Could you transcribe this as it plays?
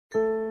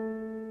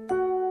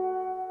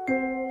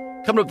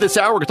Coming up this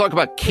hour, we're going to talk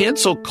about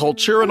cancel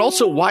culture and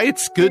also why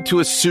it's good to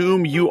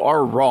assume you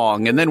are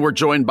wrong. And then we're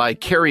joined by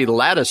Carrie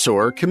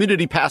Ladisor,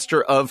 community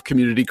pastor of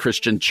Community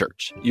Christian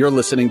Church. You're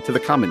listening to The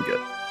Common Good.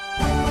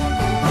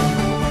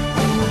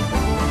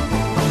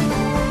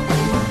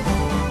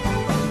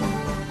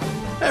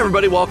 Hey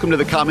everybody, welcome to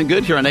The Common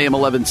Good here on AM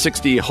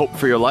 1160, Hope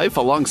for Your Life,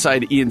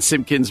 alongside Ian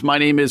Simpkins. My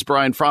name is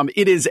Brian Fromm.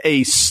 It is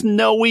a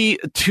snowy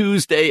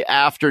Tuesday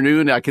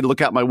afternoon. I can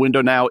look out my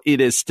window now. It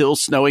is still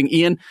snowing.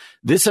 Ian,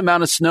 this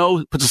amount of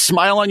snow puts a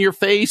smile on your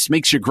face,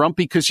 makes you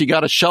grumpy because you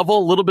got a shovel,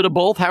 a little bit of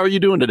both. How are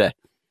you doing today?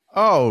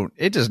 Oh,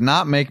 it does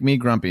not make me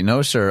grumpy.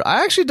 No, sir.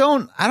 I actually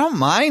don't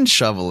mind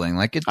shoveling.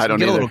 Like, I don't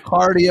get either. A little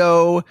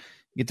cardio,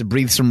 get to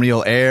breathe some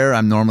real air.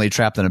 I'm normally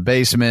trapped in a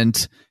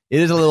basement. It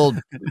is a little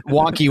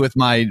wonky with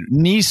my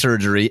knee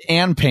surgery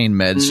and pain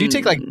meds. So you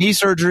take like knee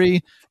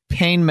surgery,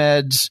 pain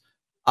meds,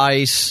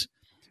 ice,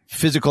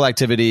 physical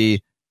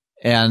activity,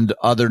 and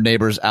other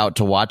neighbors out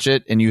to watch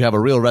it, and you have a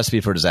real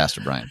recipe for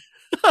disaster, Brian.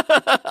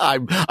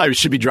 I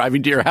should be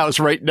driving to your house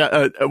right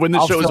now when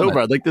the show is over.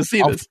 I'd like to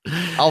see this.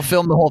 I'll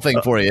film the whole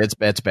thing for you.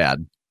 It's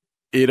bad.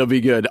 It'll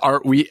be good.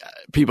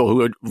 People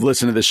who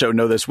listen to the show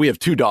know this. We have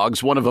two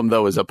dogs. One of them,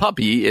 though, is a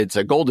puppy. It's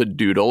a golden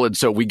doodle. And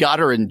so we got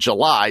her in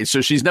July.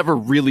 So she's never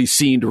really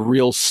seen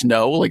real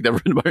snow.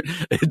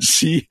 And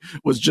she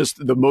was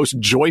just the most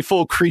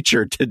joyful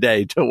creature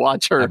today to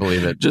watch her. I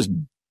believe it. Just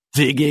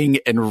digging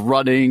and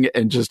running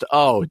and just,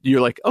 you're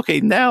like,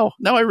 okay, now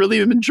I really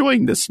am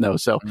enjoying this snow.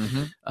 So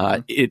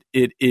it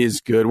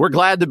is good. We're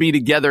glad to be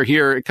together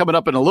here. Coming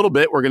up in a little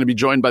bit, we're going to be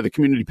joined by the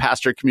community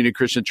pastor at Community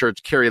Christian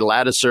Church, Carrie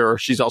Ladisor.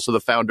 She's also the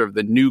founder of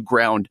the New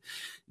Ground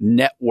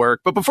Network.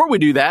 But before we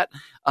do that,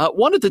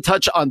 wanted to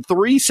touch on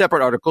three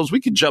separate articles.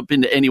 We could jump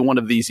into any one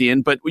of these,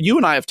 Ian, but you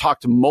and I have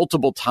talked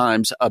multiple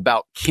times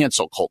about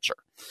cancel culture,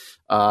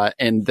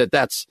 and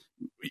that's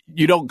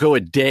you don't go a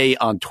day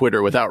on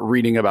Twitter without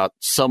reading about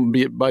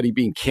somebody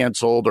being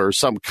canceled or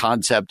some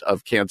concept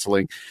of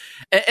canceling.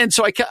 And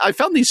so I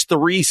found these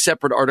three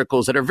separate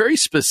articles that are very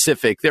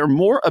specific. They're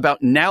more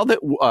about now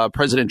that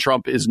President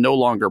Trump is no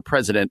longer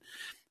president,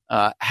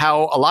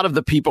 how a lot of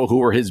the people who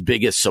were his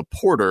biggest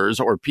supporters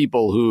or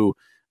people who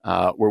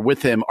were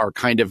with him are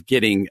kind of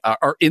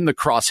are in the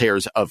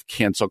crosshairs of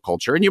cancel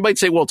culture. And you might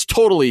say, well, it's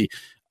totally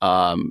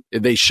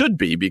they should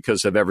be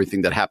because of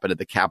everything that happened at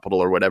the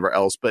Capitol or whatever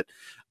else. But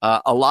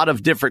a lot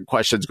of different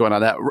questions going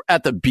on. That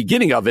at the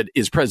beginning of it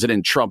is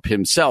President Trump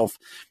himself.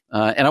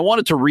 And I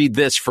wanted to read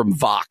this from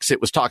Vox. It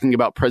was talking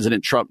about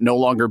President Trump no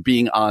longer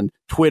being on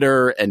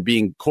Twitter and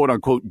being, quote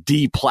unquote,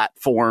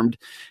 deplatformed.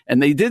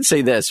 And they did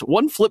say this.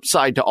 One flip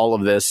side to all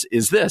of this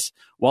is this.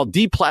 While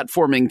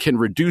deplatforming can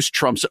reduce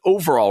Trump's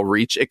overall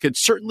reach, it could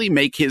certainly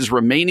make his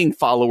remaining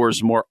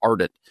followers more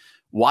ardent.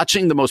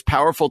 Watching the most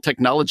powerful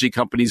technology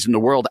companies in the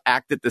world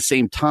act at the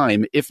same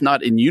time, if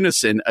not in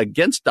unison,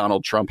 against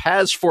Donald Trump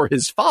has, for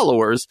his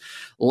followers,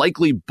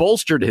 likely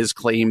bolstered his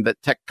claim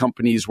that tech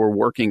companies were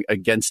working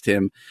against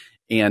him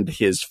and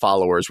his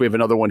followers. We have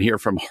another one here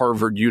from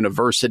Harvard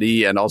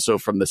University and also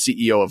from the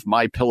CEO of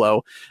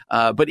MyPillow.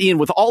 But Ian,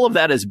 with all of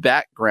that as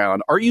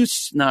background,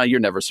 you're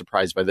never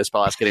surprised by this, but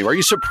I'll ask anyway. Are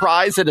you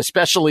surprised that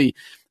especially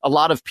a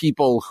lot of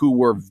people who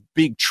were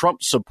big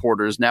Trump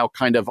supporters now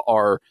kind of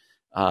are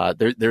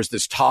there's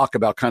this talk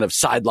about kind of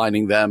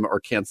sidelining them or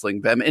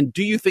canceling them? And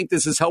do you think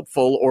this is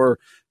helpful or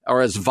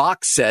as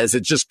Vox says,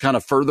 it just kind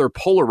of further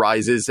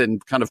polarizes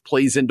and kind of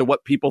plays into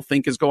what people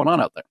think is going on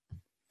out there?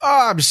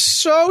 Oh, I'm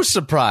so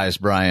surprised,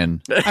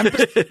 Brian.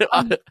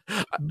 I'm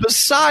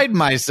beside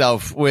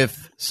myself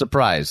with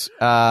surprise.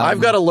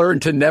 I've got to learn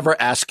to never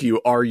ask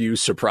you, are you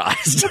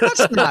surprised?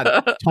 That's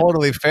not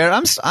totally fair.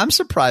 I'm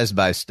surprised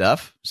by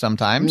stuff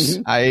sometimes.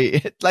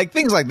 I like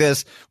things like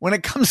this. When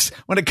it comes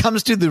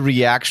to the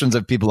reactions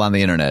of people on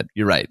the internet,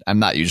 you're right. I'm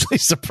not usually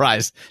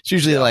surprised. It's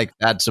usually like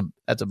that's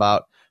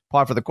about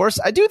par for the course.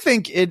 I do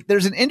think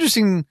there's an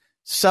interesting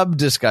sub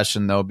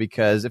discussion though,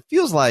 because it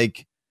feels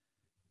like,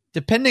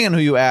 depending on who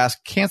you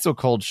ask, cancel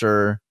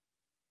culture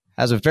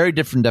has a very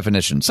different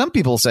definition. Some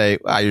people say,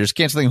 you're just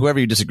canceling whoever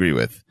you disagree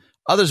with.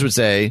 Others would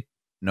say,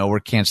 no,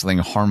 we're canceling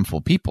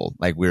harmful people.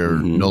 Like we're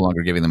no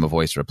longer giving them a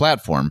voice or a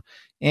platform.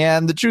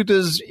 And the truth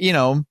is,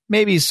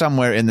 maybe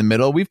somewhere in the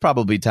middle. We've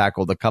probably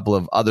tackled a couple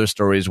of other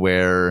stories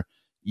where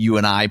you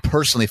and I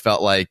personally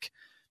felt like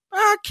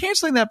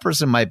canceling that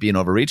person might be an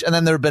overreach. And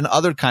then there have been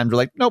other times where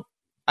like, nope,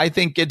 I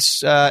think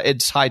it's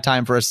high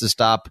time for us to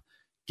stop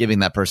giving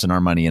that person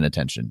our money and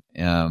attention.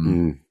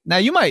 Now,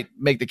 you might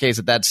make the case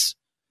that that's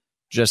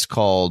just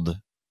called,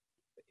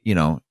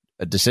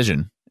 a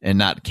decision and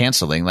not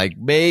canceling. Like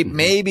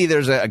maybe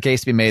there's a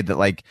case to be made that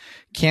like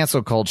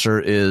cancel culture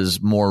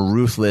is more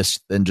ruthless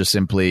than just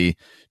simply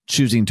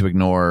choosing to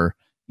ignore,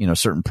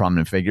 certain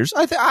prominent figures.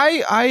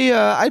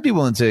 I'd be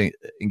willing to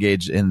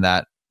engage in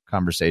that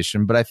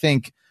conversation. But I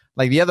think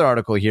like the other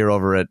article here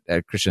over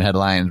at Christian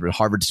Headlines, where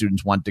Harvard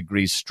students want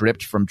degrees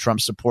stripped from Trump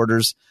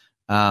supporters,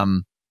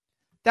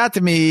 that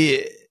to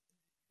me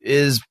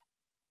is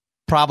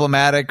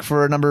problematic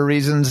for a number of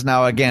reasons.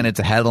 Now, again, it's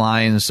a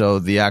headline, so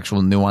the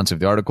actual nuance of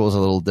the article is a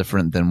little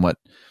different than what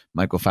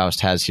Michael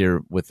Faust has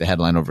here with the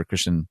headline over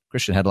Christian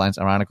headlines,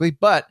 ironically.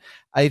 But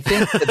I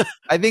think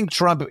I think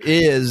Trump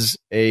is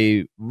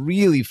a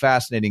really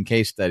fascinating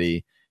case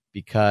study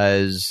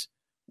because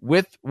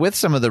with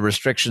some of the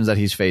restrictions that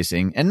he's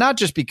facing, and not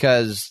just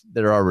because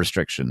there are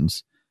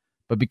restrictions,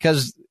 but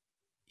because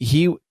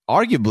he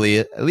arguably,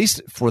 at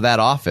least for that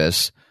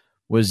office,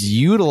 was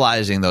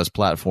utilizing those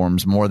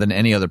platforms more than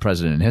any other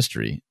president in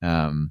history.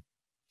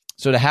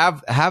 So to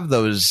have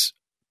those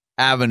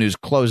avenues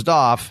closed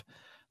off,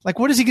 like,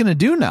 what is he going to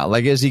do now?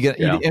 Like, is he going?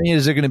 Yeah. I mean,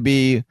 is there going to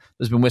be?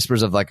 There's been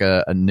whispers of like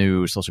a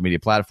new social media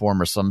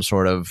platform or some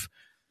sort of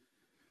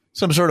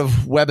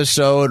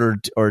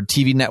webisode or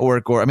TV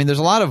network, or I mean, there's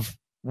a lot of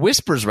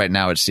whispers right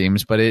now, it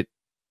seems, but it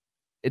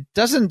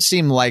doesn't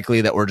seem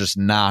likely that we're just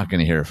not going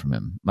to hear from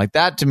him. Like,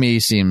 that to me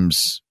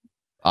seems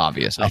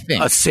obvious. I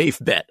think a safe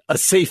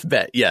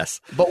bet.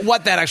 Yes. But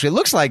what that actually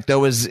looks like,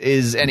 though,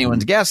 is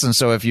anyone's guess. And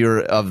so if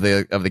you're of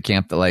the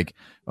camp that like,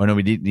 oh no,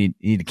 we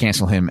need to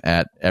cancel him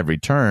at every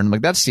turn,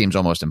 like, that seems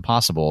almost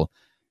impossible.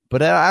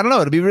 But I don't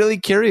know. It'll be really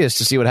curious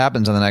to see what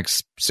happens in the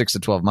next 6 to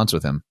 12 months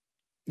with him.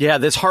 Yeah,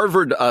 this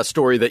Harvard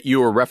story that you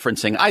were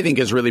referencing, I think,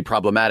 is really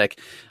problematic.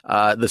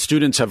 The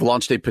students have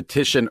launched a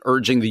petition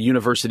urging the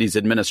university's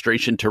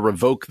administration to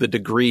revoke the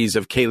degrees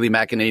of Kayleigh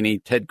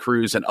McEnany, Ted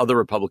Cruz, and other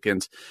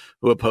Republicans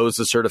who oppose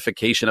the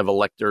certification of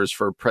electors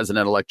for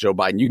President-elect Joe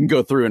Biden. You can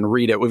go through and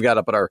read it. We've got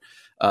up at our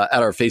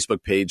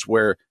Facebook page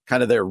where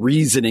kind of their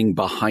reasoning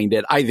behind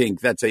it. I think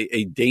that's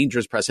a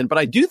dangerous precedent. But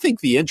I do think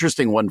the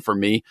interesting one for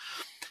me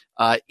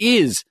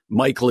is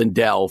Mike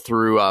Lindell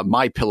through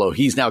MyPillow.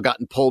 He's now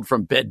gotten pulled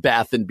from Bed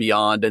Bath &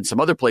 Beyond and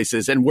some other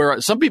places, and where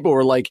some people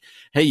were like,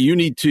 hey, you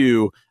need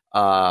to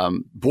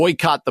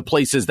boycott the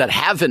places that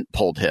haven't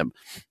pulled him.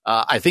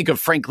 I think of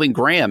Franklin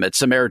Graham at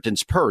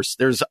Samaritan's Purse.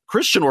 There's a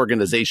Christian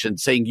organization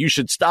saying you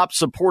should stop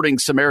supporting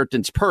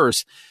Samaritan's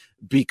Purse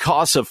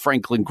because of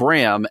Franklin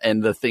Graham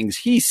and the things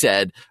he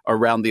said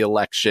around the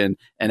election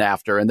and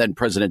after, and then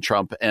President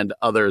Trump and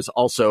others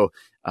also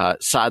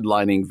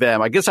sidelining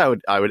them. I guess I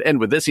would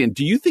end with this, Ian.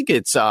 Do you think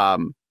it's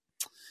do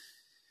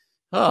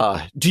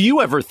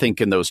you ever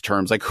think in those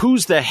terms? Like,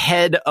 who's the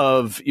head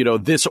of,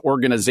 this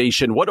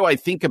organization? What do I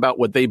think about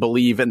what they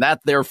believe? And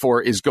that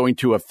therefore is going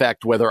to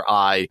affect whether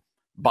I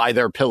buy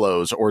their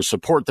pillows or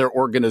support their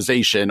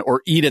organization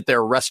or eat at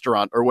their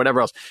restaurant or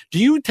whatever else. Do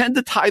you tend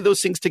to tie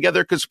those things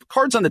together? Because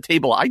cards on the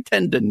table, I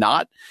tend to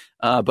not,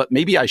 but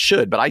maybe I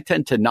should, but I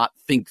tend to not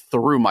think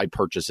through my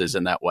purchases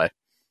in that way.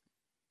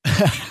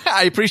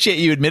 I appreciate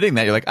you admitting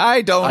that. You're like,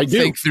 I do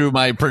think through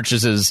my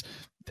purchases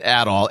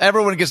at all.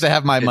 Everyone gets to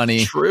have my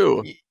money.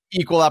 True.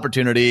 Equal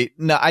opportunity.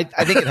 No, I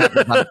think it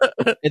happens.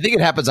 I think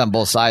it happens on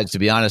both sides, to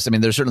be honest. I mean,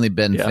 there's certainly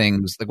been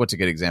things like, what's a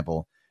good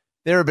example?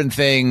 There have been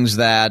things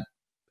that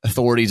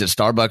authorities at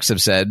Starbucks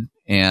have said,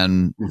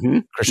 and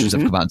Christians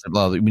have come out and said,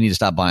 well, we need to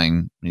stop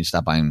buying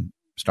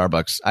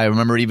Starbucks. I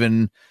remember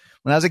even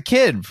when I was a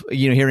kid,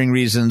 hearing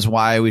reasons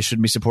why we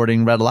shouldn't be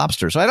supporting Red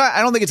Lobster. So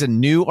I don't think it's a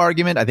new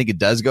argument. I think it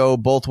does go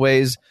both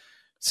ways.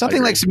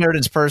 Something like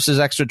Samaritan's Purse is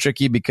extra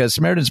tricky because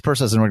Samaritan's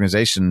Purse as an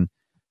organization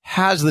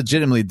has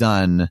legitimately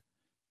done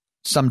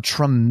some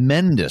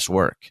tremendous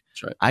work.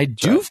 That's right. I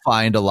do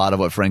find a lot of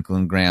what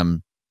Franklin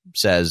Graham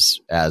says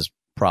as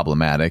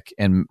problematic,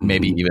 and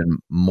maybe even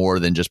more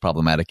than just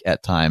problematic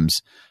at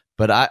times.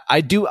 But I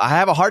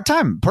have a hard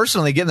time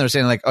personally getting there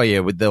saying like, oh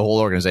yeah, the whole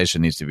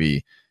organization needs to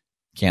be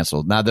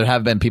canceled. Now, there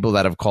have been people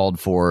that have called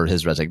for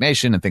his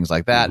resignation and things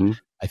like that.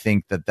 I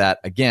think that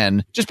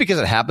again, just because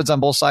it happens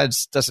on both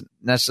sides doesn't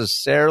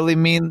necessarily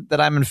mean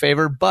that I'm in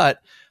favor. But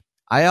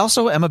I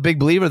also am a big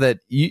believer that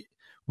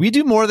we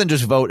do more than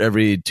just vote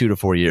every 2 to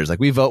 4 years. Like,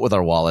 we vote with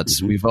our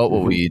wallets. We vote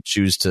what we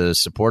choose to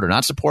support or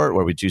not support,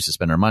 where we choose to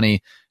spend our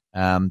money.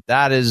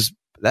 That's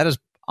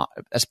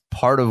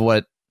part of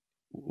what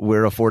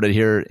we're afforded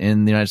here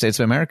in the United States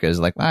of America, is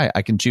like,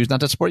 I can choose not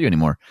to support you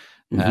anymore.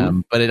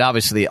 But it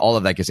obviously, all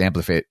of that gets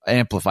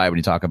amplified when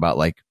you talk about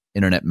like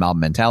internet mob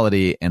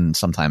mentality and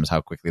sometimes how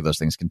quickly those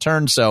things can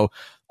turn. So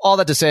all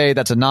that to say,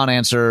 that's a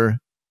non-answer.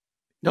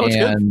 No, it's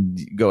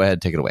good. Go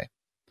ahead, take it away.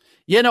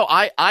 Yeah, no,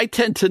 I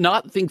tend to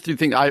not think through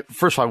things.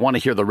 First of all, I want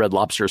to hear the Red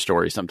Lobster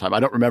story sometime. I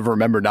don't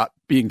remember not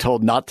being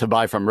told not to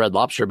buy from Red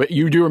Lobster, but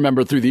you do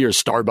remember through the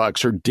years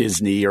Starbucks or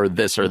Disney or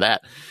this or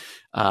that.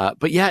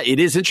 But yeah, it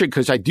is interesting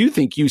because I do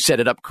think you set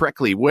it up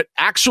correctly. What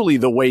actually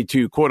the way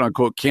to quote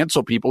unquote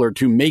cancel people or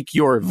to make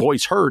your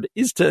voice heard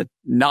is to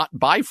not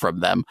buy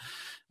from them.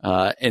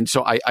 And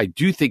so I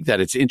do think that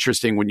it's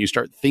interesting when you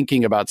start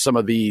thinking about some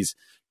of these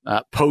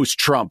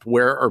post-Trump,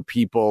 where are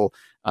people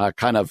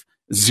kind of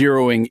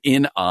zeroing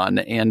in on,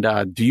 and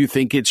do you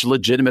think it's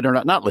legitimate or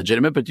not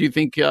legitimate, but do you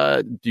think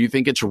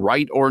it's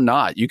right or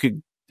not? You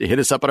could hit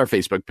us up on our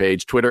Facebook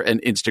page, Twitter,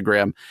 and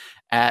Instagram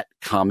at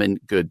Common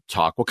Good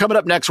Talk. Well, coming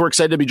up next, we're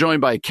excited to be joined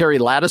by Carrie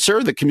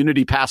Ladouceur, the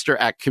community pastor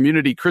at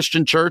Community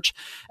Christian Church,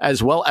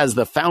 as well as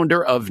the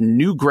founder of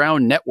New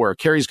Ground Network.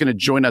 Carrie's going to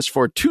join us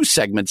for 2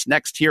 segments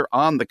next here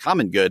on The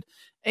Common Good,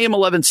 AM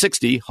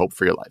 1160, Hope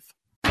for Your Life.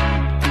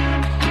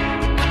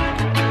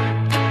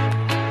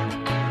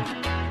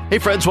 Hey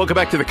friends, welcome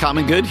back to The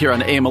Common Good here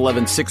on AM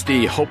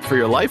 1160 Hope for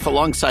Your Life.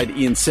 Alongside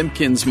Ian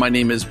Simpkins, my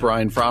name is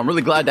Brian Fromm.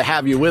 Really glad to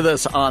have you with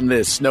us on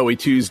this snowy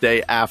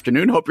Tuesday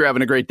afternoon. Hope you're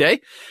having a great day.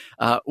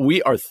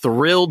 We are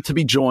thrilled to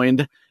be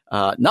joined,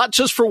 not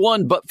just for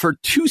one, but for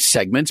two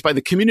segments by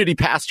the community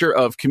pastor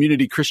of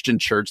Community Christian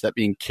Church, that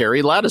being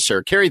Carrie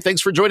Ladouceur. Carrie,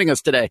 thanks for joining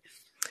us today.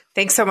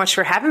 Thanks so much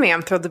for having me.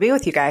 I'm thrilled to be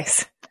with you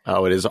guys.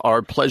 Oh, it is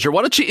our pleasure.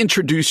 Why don't you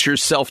introduce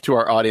yourself to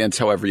our audience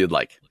however you'd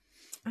like?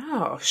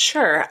 Oh,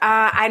 sure.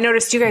 I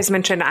noticed you guys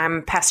mentioned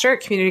I'm pastor at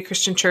Community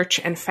Christian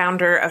Church and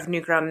founder of New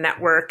Ground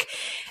Network.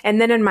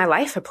 And then in my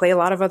life, I play a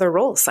lot of other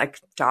roles like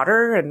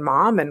daughter and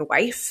mom and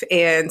wife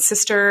and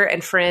sister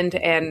and friend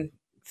and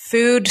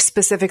food,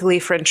 specifically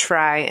French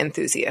fry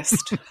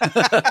enthusiast.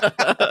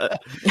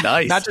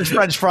 Nice. Not just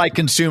French fry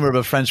consumer,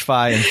 but French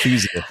fry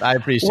enthusiast. I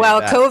appreciate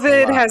that. Well,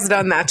 COVID has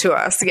done that to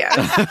us.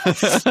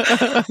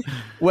 Yeah.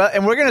 Well,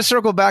 and we're going to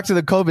circle back to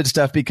the COVID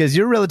stuff because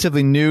you're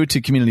relatively new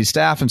to community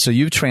staff. And so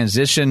you've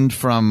transitioned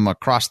from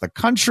across the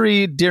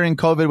country during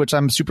COVID, which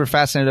I'm super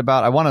fascinated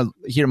about. I want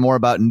to hear more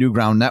about New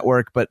Ground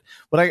Network. But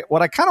what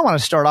I kind of want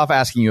to start off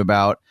asking you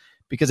about,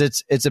 because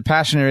it's a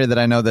passion area that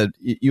I know that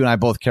you and I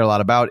both care a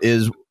lot about,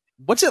 is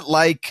what's it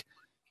like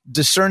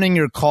discerning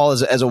your call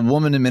as a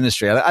woman in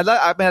ministry?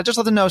 I mean, I just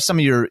love to know some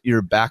of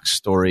your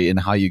backstory and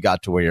how you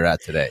got to where you're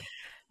at today.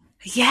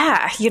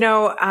 Yeah.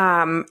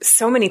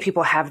 So many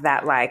people have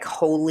that like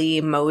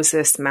holy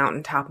Moses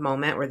mountaintop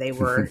moment where they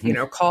were,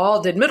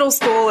 called in middle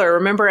school or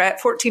remember at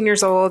 14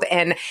 years old.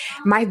 And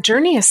my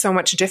journey is so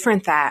much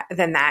different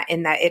than that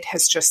in that it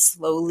has just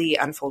slowly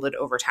unfolded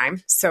over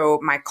time.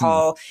 So my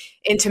call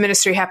into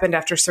ministry happened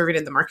after serving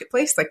in the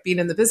marketplace, like being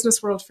in the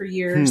business world for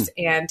years.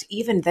 And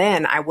even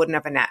then I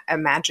wouldn't have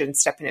imagined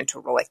stepping into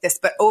a role like this.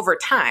 But over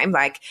time,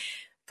 like,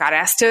 got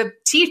asked to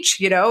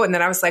teach, and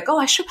then I was like, oh,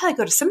 I should probably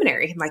go to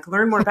seminary and like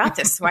learn more about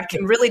this so I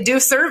can really do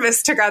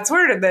service to God's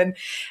word. And then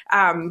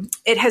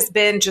it has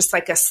been just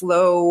like a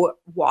slow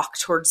walk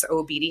towards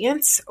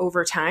obedience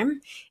over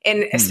time.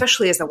 And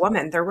especially as a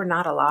woman, there were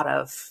not a lot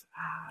of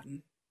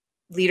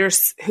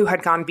leaders who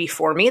had gone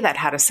before me that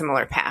had a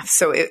similar path.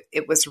 So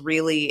it was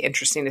really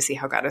interesting to see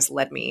how God has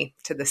led me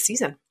to this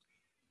season.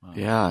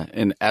 Yeah.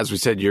 And as we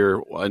said,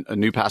 you're a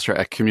new pastor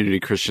at Community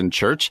Christian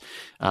Church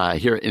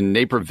here in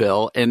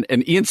Naperville. And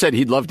Ian said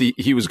he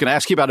was going to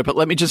ask you about it, but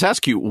let me just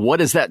ask you, what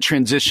has that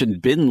transition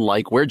been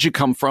like? Where'd you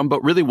come from?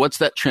 But really, what's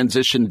that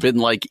transition been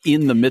like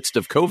in the midst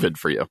of COVID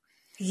for you?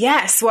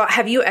 Yes. Well,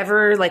 have you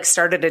ever like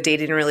started a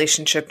dating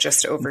relationship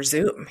just over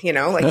Zoom?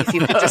 Like if you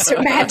could just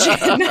imagine.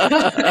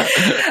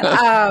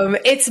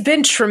 It's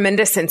been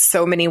tremendous in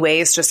so many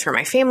ways, just for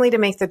my family to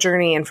make the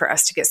journey and for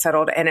us to get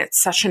settled. And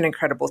it's such an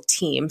incredible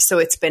team. So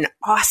it's been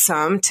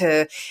awesome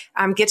to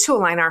get to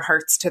align our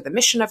hearts to the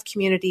mission of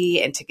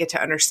community and to get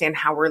to understand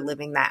how we're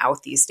living that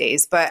out these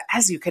days. But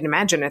as you can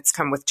imagine, it's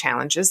come with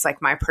challenges.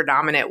 Like my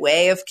predominant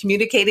way of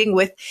communicating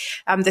with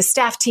the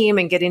staff team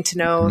and getting to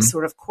know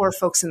sort of core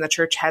folks in the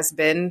church has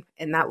been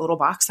in that little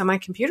box on my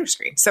computer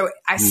screen. So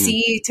I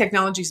see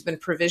technology has been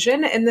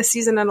provision in this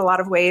season in a lot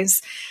of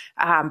ways,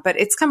 but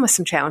it's come with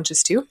some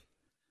challenges too.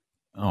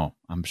 Oh,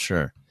 I'm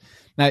sure.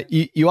 Now,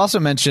 you also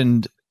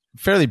mentioned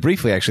fairly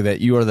briefly, actually,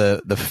 that you are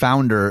the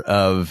founder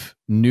of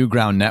New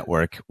Ground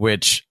Network,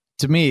 which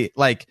to me,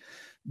 like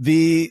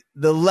the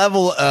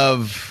level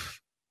of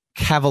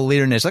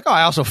cavalierness, like, oh,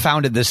 I also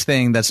founded this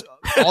thing that's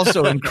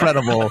also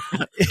incredible,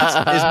 is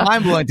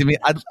mind-blowing to me.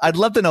 I'd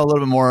love to know a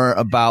little bit more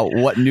about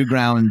what New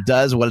Ground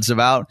does, what it's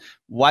about.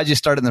 Why'd you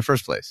start it in the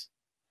first place?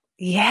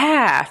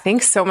 Yeah,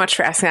 thanks so much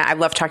for asking that. I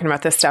love talking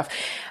about this stuff.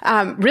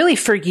 Really,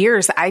 for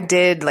years, I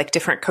did like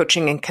different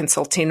coaching and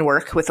consulting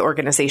work with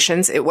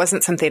organizations. It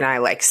wasn't something I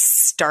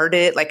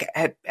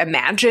had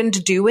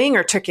imagined doing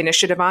or took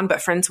initiative on,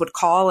 but friends would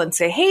call and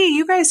say, hey,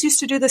 you guys used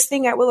to do this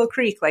thing at Willow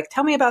Creek. Like,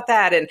 tell me about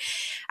that. And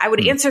I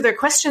would answer their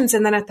questions.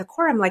 And then at the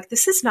core, I'm like,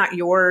 this is not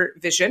your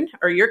vision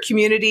or your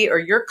community or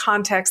your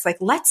context.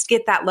 Like, let's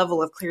get that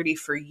level of clarity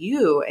for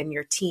you and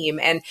your team.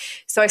 And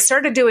so I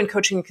started doing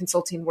coaching and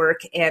consulting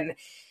work, and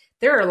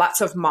there are lots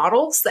of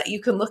models that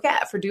you can look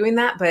at for doing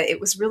that, but it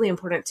was really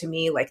important to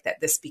me like that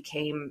this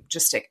became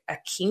just a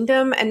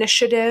kingdom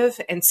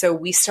initiative. And so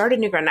we started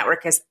New Ground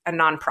Network as a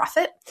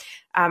nonprofit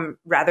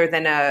rather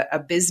than a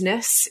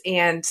business.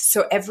 And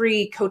so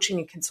every coaching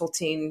and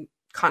consulting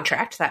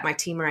contract that my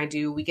team or I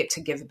do, we get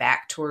to give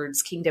back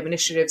towards kingdom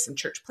initiatives and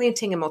church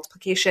planting and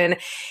multiplication.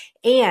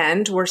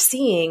 And we're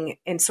seeing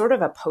in sort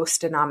of a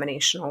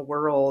post-denominational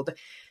world,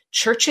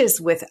 churches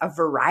with a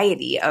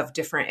variety of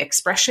different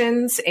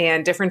expressions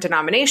and different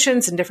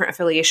denominations and different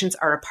affiliations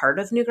are a part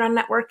of New Ground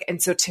Network.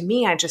 And so to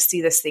me, I just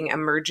see this thing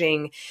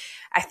emerging,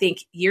 I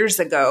think years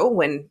ago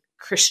when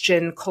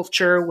Christian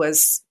culture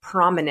was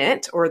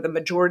prominent, or the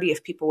majority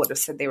of people would have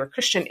said they were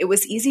Christian, it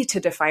was easy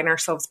to define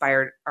ourselves by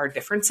our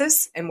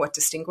differences and what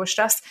distinguished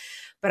us.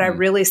 But I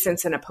really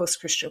sense in a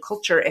post-Christian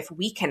culture, if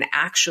we can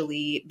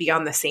actually be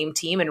on the same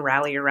team and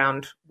rally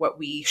around what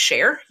we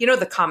share,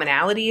 the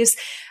commonalities,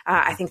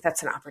 I think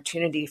that's an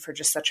opportunity for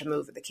just such a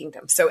move of the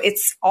kingdom. So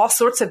it's all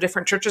sorts of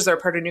different churches that are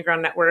part of New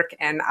Ground Network,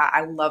 and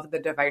I love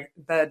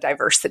the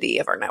diversity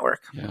of our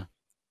network. Yeah.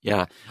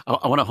 Yeah.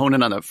 I want to hone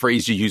in on a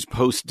phrase you use,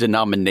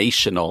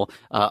 post-denominational.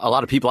 A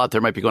lot of people out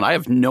there might be going, I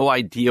have no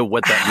idea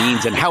what that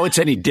means and how it's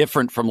any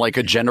different from like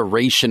a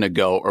generation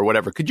ago or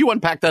whatever. Could you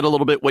unpack that a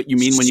little bit, what you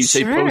mean when you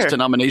say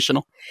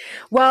post-denominational?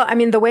 Well, I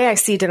mean, the way I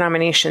see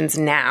denominations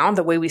now,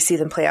 the way we see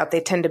them play out,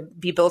 they tend to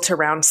be built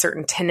around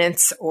certain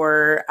tenets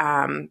or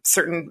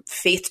certain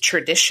faith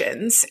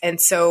traditions. And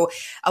so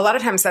a lot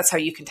of times that's how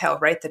you can tell,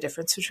 right? The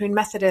difference between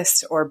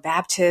Methodist or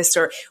Baptist,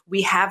 or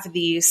we have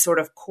these sort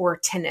of core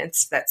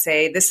tenets that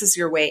say, this is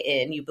your way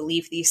in. You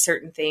believe these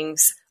certain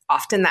things.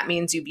 Often that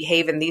means you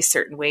behave in these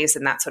certain ways,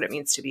 and that's what it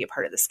means to be a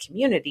part of this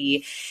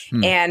community.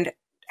 And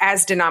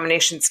as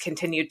denominations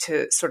continued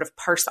to sort of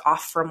parse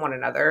off from one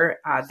another,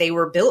 they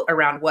were built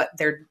around what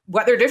their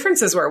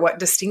differences were, what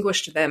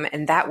distinguished them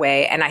in that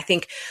way. And I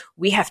think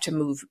we have to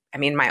move. I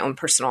mean, my own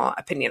personal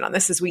opinion on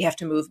this is we have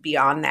to move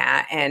beyond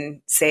that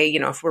and say,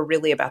 if we're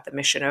really about the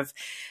mission of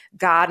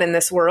God in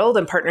this world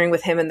and partnering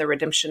with him in the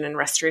redemption and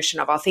restoration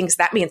of all things,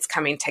 that means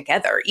coming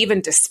together,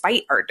 even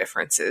despite our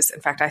differences.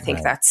 In fact, I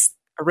think that's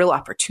a real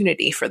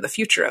opportunity for the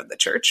future of the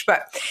church.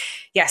 But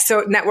yeah,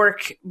 so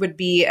network would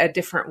be a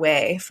different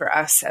way for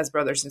us as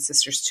brothers and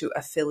sisters to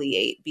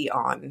affiliate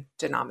beyond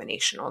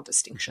denominational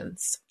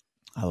distinctions.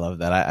 I love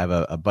that. I have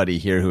a buddy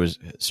here who has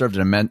served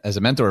as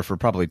a mentor for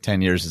probably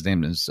 10 years. His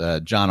name is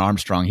John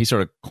Armstrong. He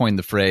sort of coined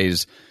the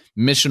phrase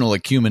missional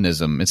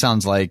ecumenism. It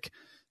sounds like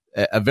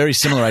a very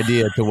similar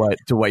idea to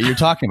what you're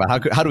talking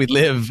about. How do we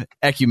live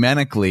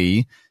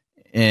ecumenically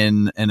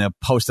in a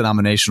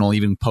post-denominational,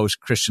 even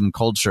post-Christian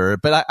culture?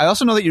 But I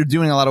also know that you're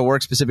doing a lot of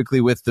work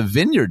specifically with the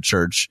Vineyard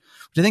Church,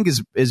 which I think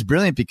is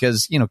brilliant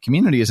because,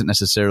 community isn't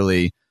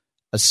necessarily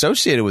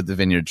associated with the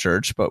Vineyard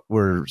Church, but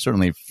we're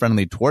certainly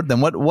friendly toward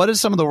them. What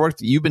is some of the work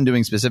that you've been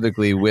doing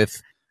specifically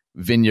with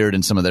Vineyard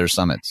and some of their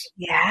summits?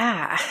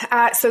 Yeah.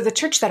 So the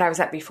church that I was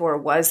at before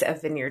was a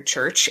Vineyard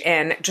Church,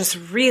 and just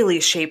really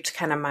shaped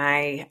kind of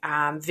my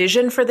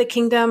vision for the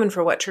kingdom and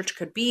for what church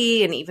could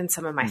be, and even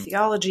some of my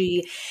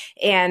theology.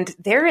 And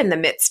they're in the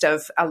midst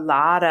of a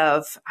lot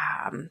of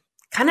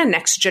kind of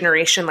next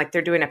generation, like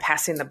they're doing a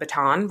passing the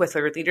baton with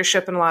their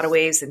leadership in a lot of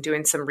ways and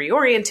doing some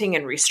reorienting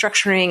and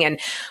restructuring. And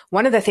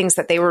one of the things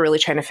that they were really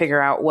trying to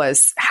figure out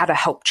was how to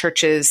help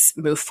churches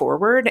move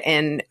forward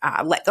and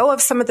let go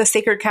of some of the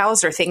sacred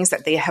cows or things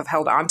that they have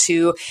held on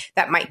to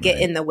that might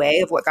get in the way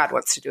of what God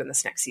wants to do in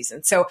this next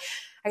season. So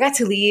I got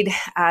to lead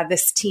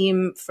this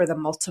team for the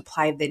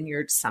Multiply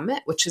Vineyard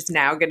Summit, which is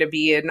now going to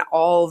be an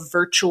all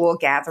virtual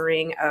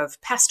gathering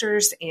of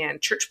pastors and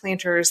church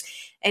planters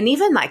and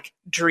even like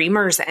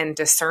dreamers and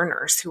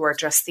discerners who are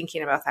just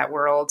thinking about that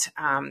world.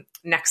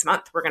 Next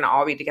month, we're going to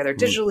all be together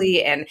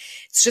digitally. And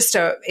it's just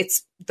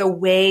it's the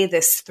way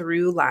this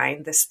through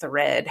line, this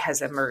thread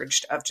has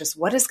emerged of just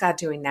what is God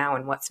doing now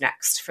and what's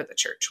next for the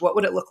church? What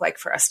would it look like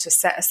for us to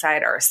set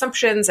aside our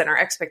assumptions and our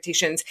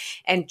expectations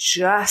and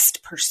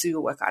just pursue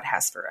what God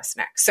has for us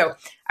next? So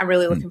I'm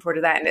really looking forward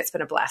to that. And it's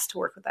been a blast to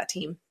work with that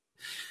team.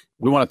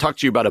 We want to talk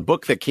to you about a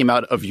book that came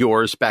out of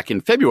yours back in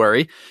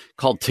February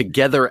called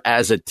Together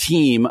as a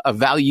Team, a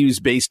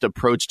values-based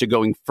approach to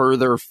going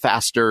further,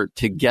 faster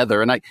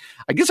together. And I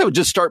guess I would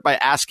just start by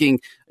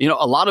asking, a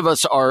lot of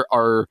us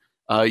are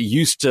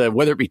used to,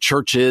 whether it be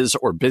churches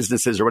or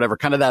businesses or whatever,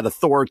 kind of that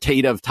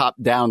authoritative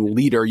top-down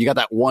leader. You got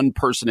that one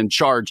person in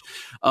charge.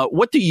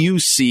 What do you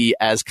see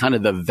as kind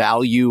of the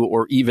value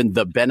or even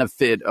the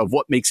benefit of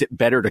what makes it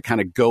better to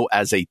kind of go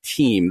as a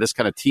team, this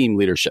kind of team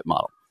leadership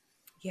model?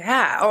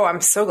 Yeah. Oh,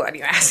 I'm so glad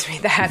you asked me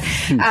that.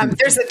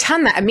 There's a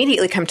ton that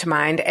immediately come to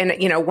mind. And,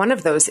 one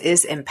of those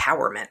is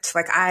empowerment.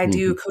 Like I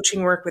do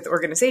coaching work with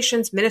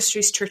organizations,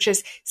 ministries,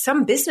 churches,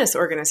 some business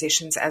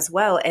organizations as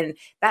well. And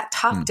that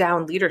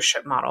top-down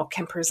leadership model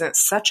can present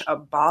such a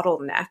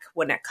bottleneck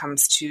when it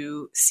comes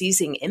to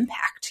seizing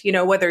impact.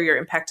 Whether your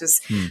impact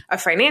is a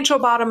financial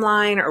bottom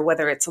line or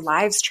whether it's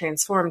lives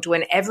transformed,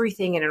 when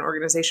everything in an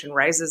organization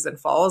rises and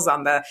falls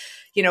on the,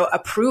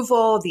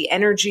 approval, the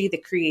energy, the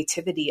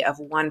creativity of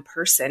one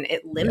person,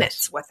 it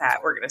limits what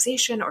that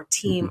organization or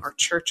team or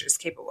church is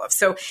capable of.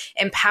 So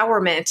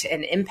empowerment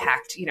and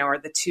impact, are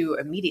the two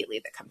immediately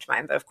that come to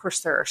mind. But of course,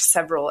 there are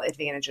several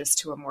advantages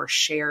to a more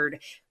shared,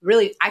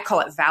 really, I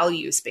call it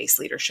values-based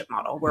leadership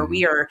model, where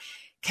we are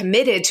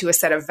committed to a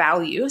set of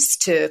values,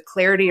 to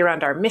clarity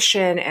around our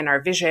mission and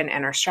our vision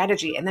and our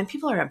strategy. And then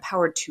people are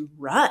empowered to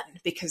run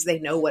because they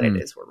know what it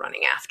is we're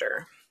running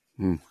after.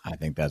 I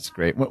think that's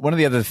great. One of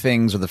the other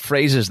things or the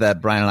phrases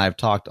that Brian and I have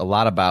talked a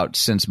lot about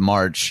since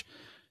March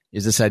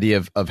is this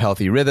idea of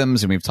healthy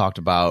rhythms. And we've talked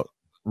about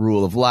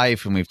rule of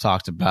life, and we've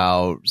talked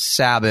about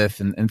Sabbath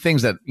and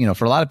things that,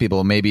 for a lot of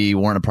people maybe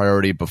weren't a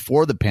priority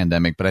before the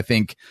pandemic. But I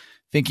think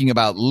thinking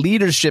about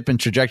leadership and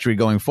trajectory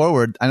going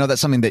forward, I know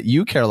that's something that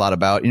you care a lot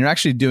about, and you're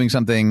actually doing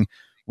something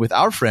with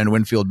our friend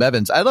Winfield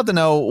Bevins. I'd love to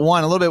know,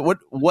 one, a little bit,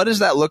 what does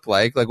that look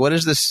like? Like, what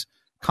is this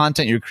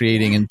content you're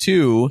creating? And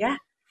two,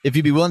 if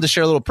you'd be willing to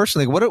share a little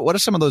personally, what are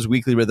some of those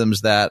weekly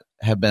rhythms that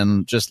have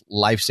been just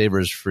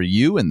lifesavers for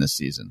you in this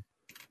season?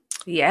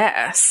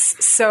 Yes.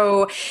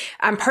 So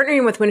I'm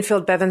partnering with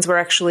Winfield Bevins. We're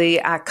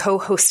actually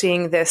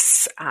co-hosting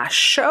this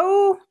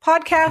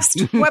podcast,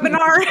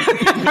 webinar.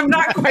 I'm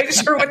not quite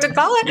sure what to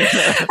call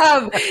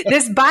it.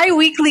 This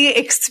bi-weekly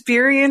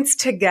experience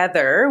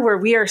together where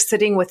we are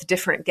sitting with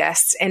different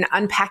guests and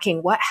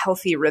unpacking what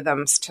healthy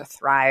rhythms to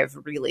thrive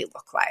really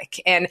look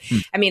like. And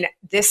I mean,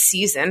 this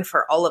season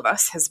for all of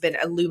us has been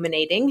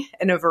illuminating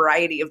in a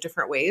variety of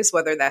different ways,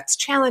 whether that's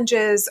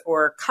challenges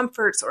or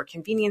comforts or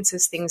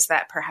conveniences, things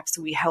that perhaps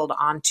we held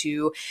on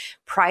to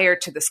prior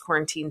to this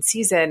quarantine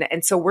season.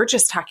 And so we're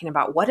just talking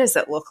about what does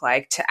it look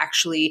like to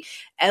actually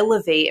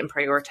elevate and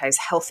prioritize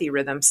healthy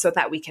rhythms so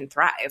that we can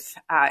thrive.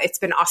 It's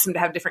been awesome to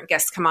have different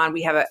guests come on.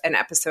 We have an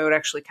episode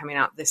actually coming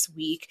out this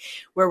week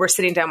where we're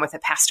sitting down with a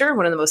pastor,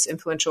 one of the most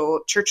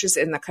influential churches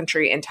in the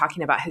country, and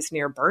talking about his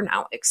near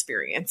burnout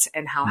experience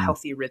and how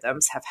healthy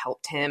rhythms have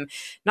helped him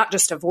not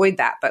just avoid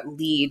that, but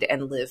lead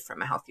and live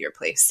from a healthier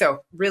place.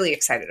 So really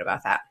excited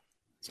about that.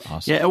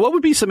 Awesome. Yeah. And what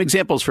would be some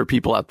examples for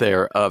people out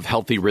there of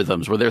healthy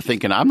rhythms where they're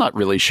thinking, I'm not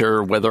really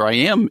sure whether I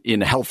am in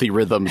healthy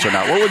rhythms or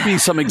not? What would be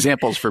some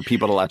examples for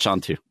people to latch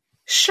onto?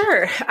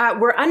 Sure.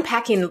 We're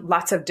unpacking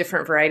lots of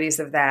different varieties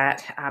of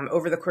that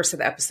over the course of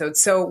the episode.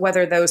 So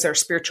whether those are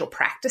spiritual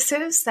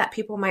practices that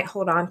people might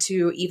hold on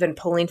to, even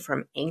pulling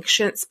from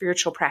ancient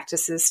spiritual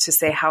practices to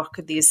say, how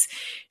could these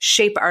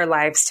shape our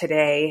lives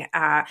today?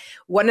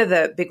 One of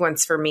the big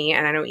ones for me,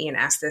 and I know Ian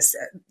asked this,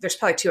 there's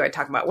probably two I'd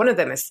talk about. One of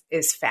them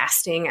is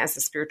fasting as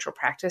a spiritual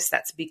practice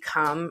that's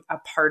become a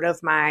part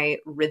of my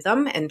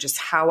rhythm and just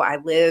how I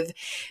live.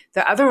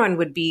 The other one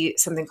would be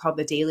something called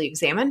the Daily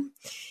Examine.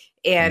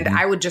 And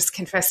I would just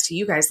confess to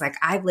you guys, like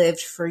I lived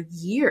for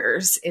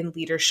years in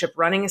leadership,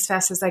 running as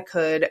fast as I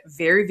could,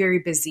 very, very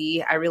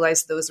busy. I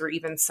realized those were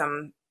even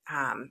some,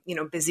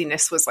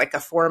 busyness was like a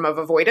form of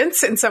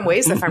avoidance in some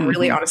ways, if I'm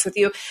really honest with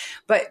you.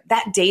 But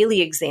that daily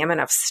examine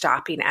of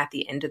stopping at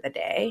the end of the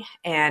day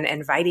and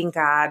inviting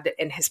God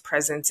and his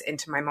presence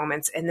into my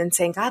moments and then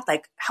saying, God,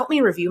 like, help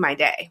me review my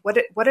day. What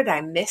did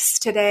I miss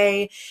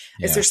today?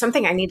 Yeah. Is there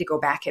something I need to go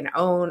back and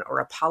own or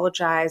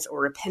apologize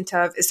or repent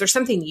of? Is there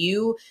something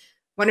you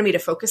wanted me to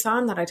focus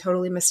on that I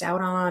totally missed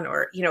out on?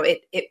 Or,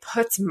 it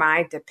puts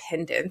my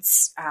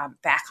dependence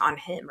back on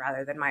him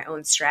rather than my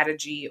own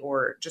strategy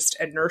or just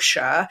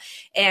inertia.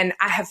 And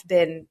I have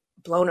been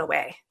blown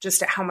away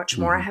just at how much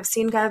more I have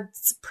seen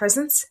God's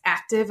presence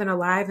active and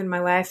alive in my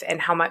life, and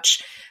how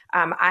much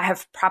I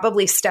have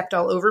probably stepped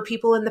all over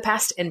people in the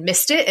past and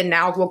missed it. And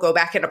now we'll go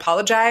back and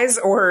apologize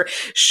or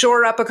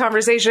shore up a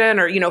conversation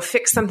or,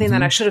 fix something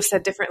that I should have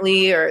said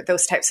differently or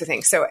those types of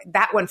things. So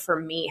that one for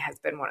me has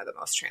been one of the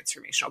most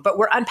transformational. But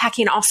we're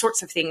unpacking all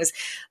sorts of things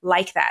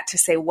like that to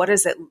say, what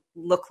does it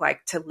look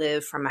like to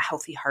live from a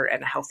healthy heart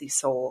and a healthy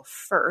soul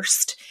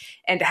first,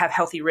 and to have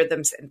healthy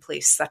rhythms in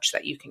place such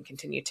that you can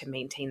continue to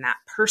maintain that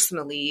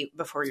personally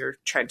before you're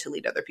trying to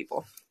lead other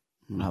people.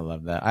 I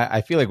love that. I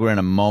feel like we're in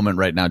a moment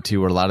right now,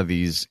 too, where a lot of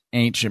these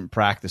ancient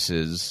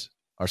practices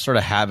are sort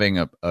of having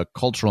a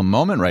cultural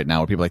moment right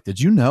now where people are like,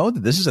 did you know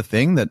that this is a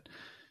thing that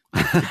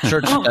the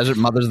church desert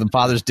mothers and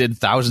fathers did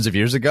thousands of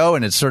years ago?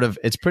 And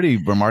it's pretty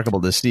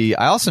remarkable to see.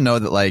 I also know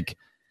that like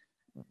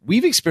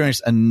we've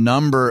experienced a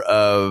number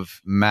of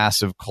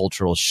massive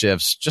cultural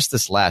shifts just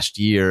this last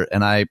year.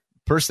 And I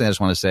just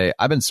want to say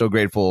I've been so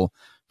grateful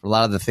for a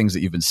lot of the things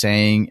that you've been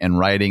saying and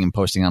writing and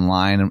posting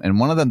online. And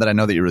one of them that I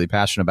know that you're really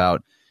passionate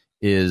about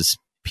is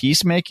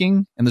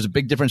peacemaking. And there's a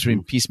big difference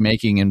between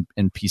peacemaking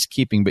and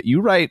peacekeeping. But you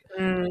write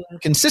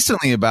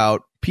consistently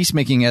about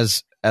peacemaking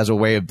as a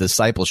way of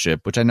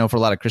discipleship, which I know for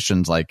a lot of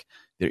Christians, like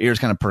their ears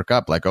kind of perk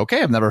up like,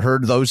 okay, I've never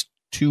heard those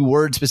two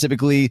words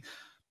specifically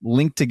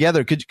linked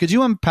together. Could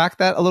you unpack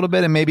that a little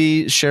bit and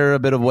maybe share a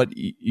bit of what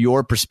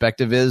your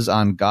perspective is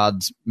on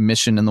God's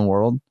mission in the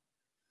world?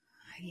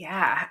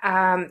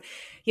 Yeah.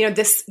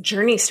 This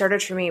journey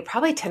started for me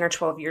probably 10 or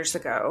 12 years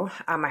ago.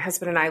 My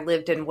husband and I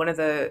lived in one of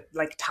the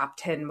top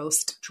 10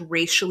 most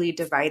racially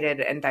divided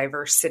and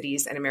diverse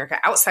cities in America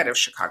outside of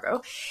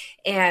Chicago.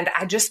 And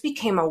I just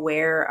became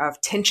aware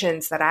of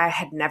tensions that I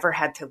had never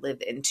had to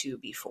live into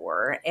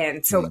before.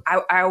 And so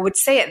I would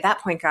say at that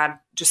point, God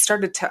just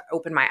started to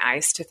open my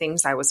eyes to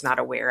things I was not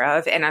aware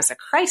of. And as a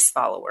Christ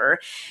follower,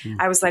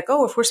 I was like,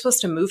 if we're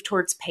supposed to move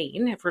towards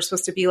pain, if we're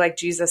supposed to be like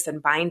Jesus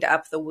and bind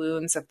up the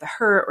wounds of the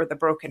hurt or the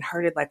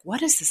brokenhearted, like, what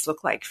does this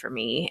look like for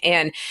me?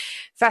 And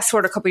fast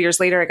forward a couple of years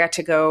later, I got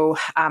to go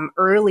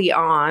early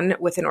on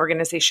with an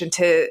organization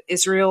to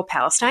Israel,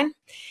 Palestine,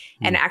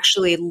 and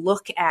actually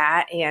look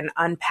at and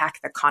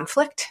unpack the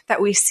conflict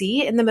that we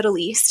see in the Middle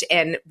East,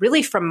 and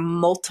really from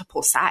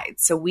multiple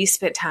sides. So we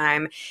spent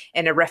time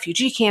in a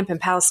refugee camp in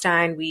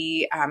Palestine.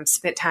 We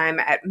spent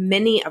time at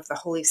many of the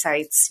holy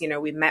sites.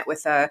 We met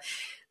with a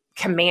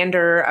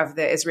commander of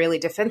the Israeli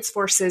Defense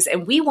Forces.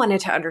 And we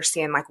wanted to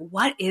understand, like,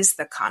 what is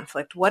the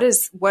conflict?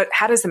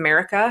 How does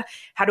America,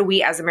 how do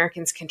we as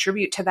Americans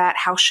contribute to that?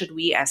 How should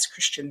we as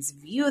Christians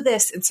view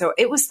this? And so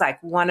it was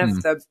like one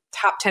of the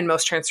top 10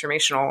 most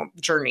transformational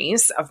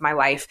journeys of my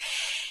life.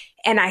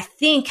 And I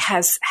think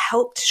has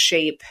helped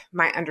shape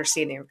my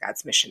understanding of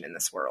God's mission in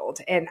this world.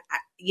 And,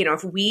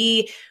 if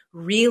we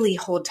really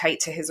hold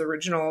tight to his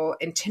original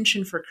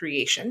intention for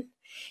creation,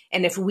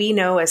 and if we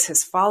know as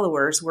his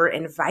followers, we're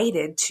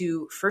invited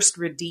to first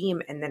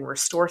redeem and then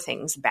restore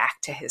things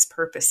back to his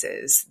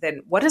purposes,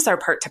 then what is our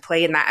part to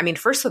play in that? I mean,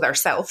 first with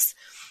ourselves,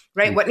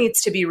 right? What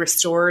needs to be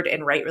restored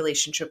in right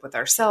relationship with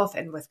ourselves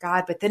and with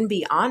God? But then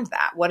beyond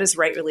that, what is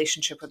right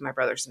relationship with my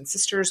brothers and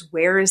sisters?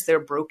 Where is there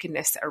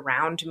brokenness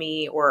around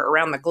me or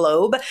around the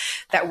globe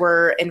that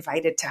we're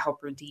invited to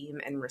help redeem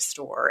and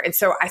restore? And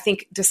so I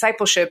think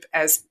discipleship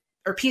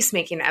or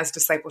peacemaking as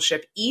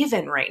discipleship,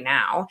 even right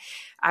now,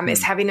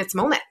 is having its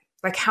moment.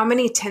 Like, how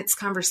many tense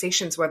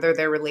conversations, whether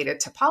they're related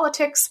to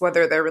politics,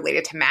 whether they're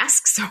related to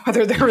masks,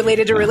 whether they're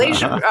related to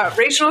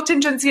racial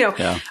tensions,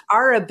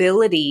 our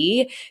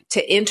ability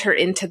to enter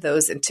into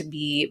those and to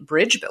be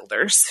bridge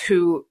builders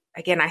who,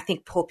 again, I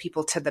think pull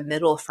people to the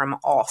middle from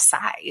all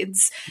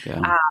sides.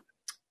 Yeah.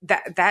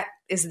 That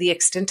is the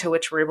extent to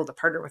which we're able to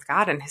partner with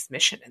God and his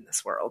mission in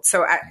this world.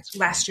 So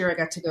last year I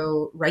got to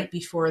go right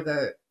before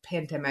the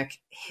pandemic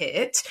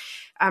hit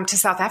to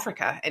South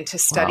Africa and to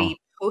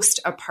study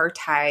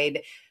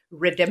post-apartheid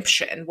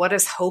redemption. What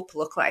does hope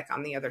look like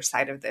on the other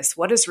side of this?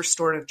 What does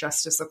restorative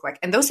justice look like?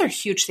 And those are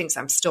huge things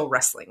I'm still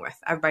wrestling with.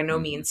 I've by no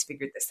means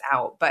figured this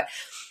out, but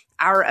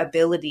our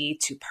ability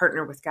to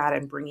partner with God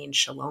and bringing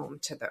shalom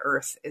to the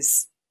earth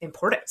is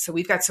important. So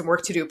we've got some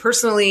work to do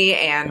personally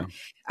and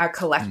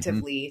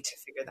collectively to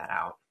figure that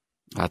out.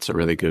 That's a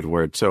really good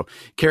word. So,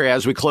 Carrie,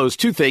 as we close,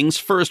 two things.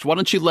 First, why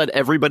don't you let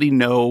everybody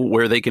know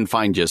where they can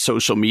find you,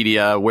 social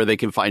media, where they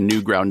can find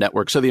New Ground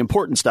Network, so the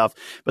important stuff.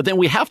 But then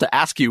we have to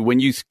ask you, when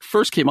you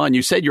first came on,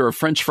 you said you're a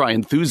French fry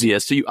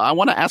enthusiast. So I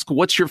want to ask,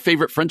 what's your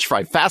favorite French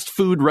fry? Fast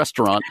food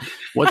restaurant,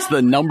 what's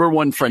the number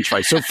one French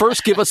fry? So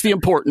first, give us the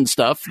important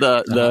stuff,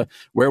 the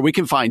where we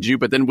can find you,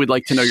 but then we'd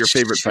like to know your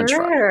favorite French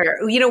fry.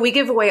 Sure. We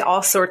give away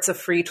all sorts of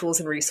free tools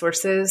and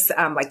resources,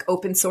 like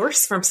open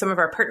source from some of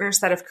our partners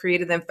that have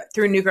created them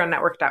through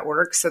newgroundnetwork.org.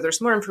 So there's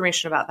more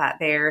information about that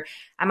there.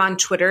 I'm on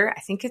Twitter.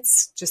 I think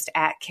it's just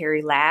at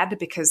Carrie Ladd,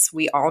 because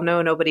we all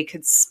know nobody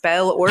could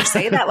spell or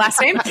say that last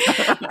name.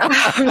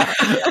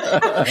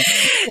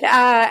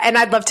 And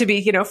I'd love to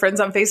be, friends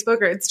on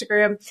Facebook or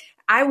Instagram.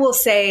 I will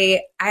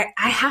say I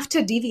have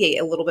to deviate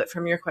a little bit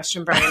from your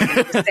question, Brian.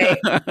 And say,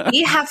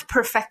 we have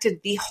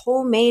perfected the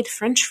homemade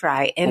French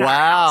fry in our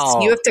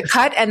house. You have to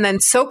cut and then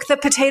soak the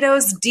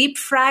potatoes, deep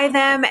fry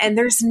them, and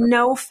there's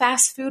no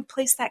fast food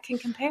place that can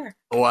compare.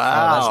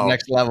 Wow. That's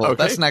next level. Okay.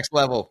 That's next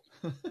level.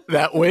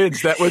 That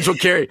wins with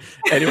Carrie.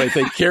 Anyway,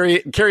 thank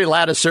Carrie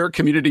Ladouceur,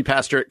 community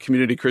pastor at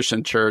Community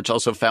Christian Church,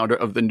 also founder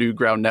of the New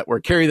Ground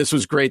Network. Carrie, this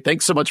was great.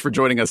 Thanks so much for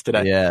joining us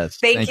today. Yes.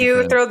 Thank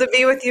you. Thrilled to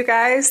be with you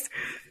guys.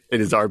 It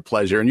is our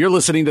pleasure. And you're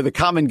listening to The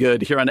Common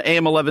Good here on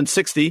AM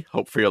 1160,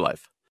 Hope for Your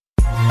Life.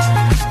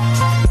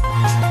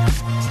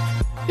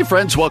 Hey,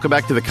 friends. Welcome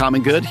back to The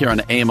Common Good here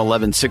on AM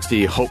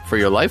 1160, Hope for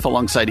Your Life.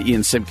 Alongside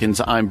Ian Simpkins,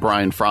 I'm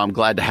Brian Fromm.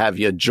 Glad to have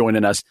you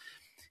joining us.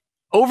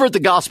 Over at the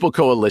Gospel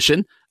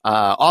Coalition,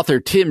 author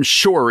Tim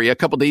Shorey a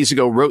couple days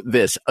ago wrote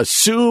this: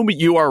 "Assume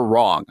you are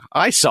wrong."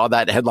 I saw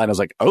that headline. I was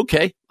like,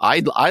 okay, I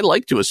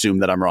like to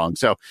assume that I'm wrong.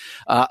 So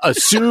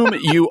assume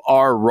you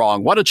are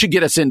wrong. Why don't you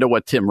get us into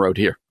what Tim wrote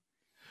here?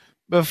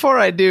 Before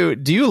I do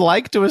you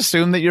like to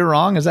assume that you're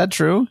wrong? Is that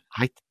true?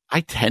 I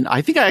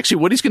think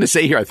what he's going to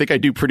say here, I think I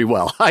do pretty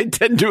well. I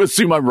tend to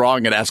assume I'm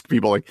wrong and ask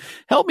people, like,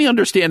 help me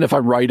understand if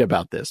I'm right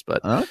about this.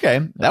 But okay,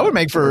 that would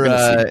make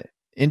for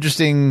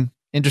interesting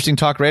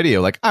talk radio.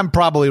 Like, I'm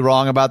probably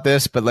wrong about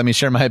this, but let me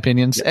share my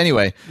opinions. Yes.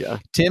 Anyway,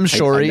 Tim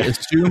Shorey,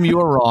 assume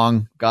you are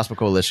wrong. Gospel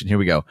Coalition. Here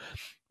we go.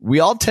 We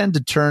all tend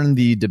to turn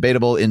the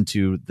debatable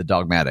into the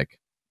dogmatic.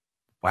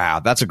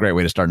 Wow, that's a great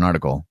way to start an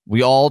article.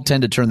 We all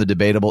tend to turn the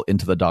debatable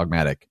into the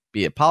dogmatic,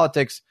 be it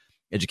politics,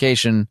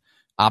 education,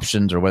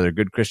 options, or whether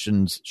good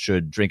Christians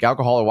should drink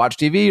alcohol or watch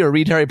TV or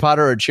read Harry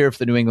Potter or cheer for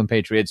the New England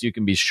Patriots. You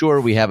can be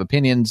sure we have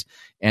opinions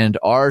and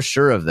are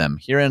sure of them.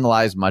 Herein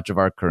lies much of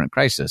our current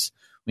crisis.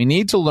 We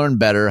need to learn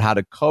better how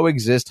to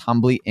coexist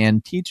humbly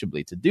and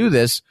teachably. To do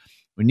this,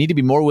 we need to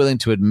be more willing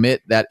to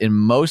admit that in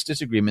most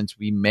disagreements,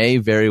 we may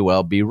very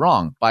well be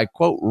wrong. By,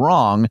 quote,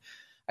 wrong,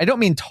 I don't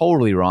mean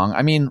totally wrong.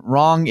 I mean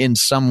wrong in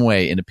some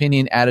way, in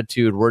opinion,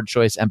 attitude, word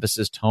choice,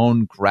 emphasis,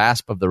 tone,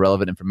 grasp of the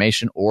relevant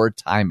information, or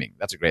timing.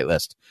 That's a great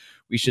list.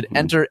 We should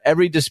enter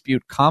every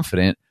dispute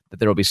confident that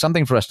there will be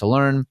something for us to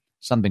learn,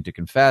 something to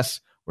confess,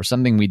 or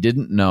something we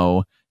didn't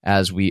know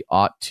as we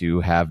ought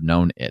to have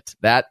known it.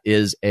 That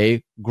is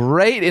a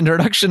great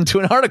introduction to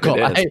an article.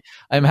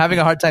 I'm having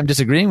a hard time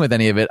disagreeing with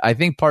any of it. I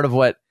think part of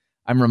what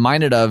I'm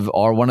reminded of,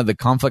 or one of the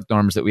conflict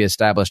norms that we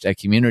established at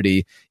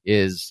Community,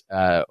 is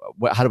how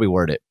do we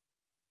word it?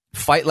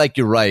 Fight like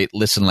you're right,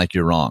 listen like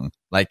you're wrong.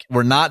 Like,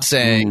 we're not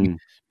saying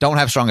don't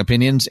have strong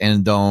opinions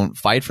and don't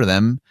fight for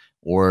them,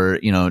 or,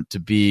 to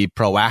be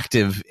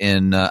proactive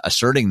in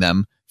asserting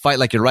them. Fight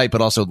like you're right,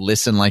 but also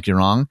listen like you're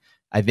wrong.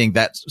 I think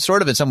that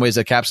sort of in some ways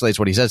encapsulates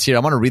what he says here. I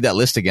want to read that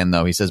list again,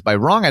 though. He says, by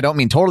wrong, I don't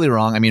mean totally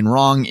wrong. I mean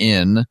wrong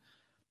in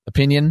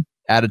opinion,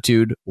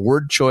 attitude,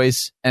 word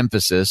choice,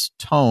 emphasis,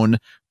 tone,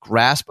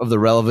 grasp of the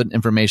relevant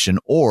information,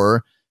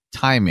 or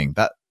timing.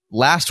 That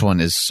last one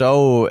is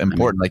so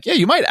important. Like, yeah,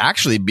 you might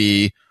actually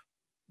be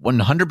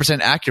 100%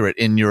 accurate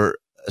in your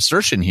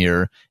assertion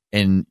here,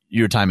 and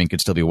your timing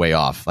could still be way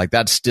off. Like,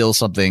 that's still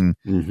something,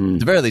 at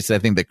the very least, I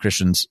think that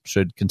Christians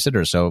should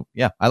consider. So,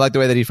 yeah, I like the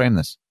way that he framed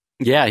this.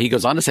 Yeah, he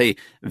goes on to say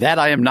that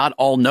I am not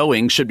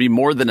all-knowing should be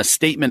more than a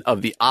statement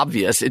of the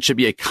obvious. It should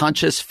be a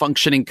conscious,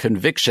 functioning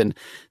conviction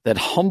that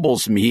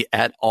humbles me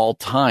at all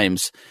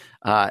times.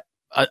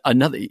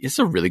 It's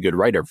a really good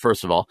writer,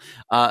 first of all.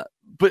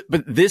 But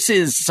this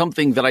is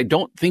something that I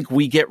don't think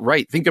we get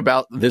right. Think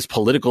about this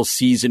political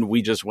season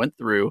we just went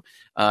through,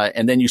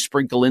 and then you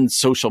sprinkle in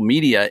social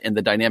media and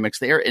the dynamics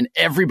there, and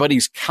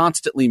everybody's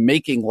constantly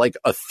making like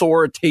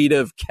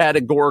authoritative,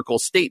 categorical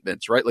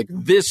statements, right? Like,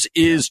 this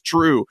is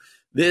true.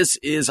 This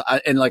is,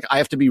 and like, I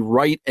have to be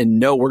right and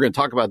know. We're going to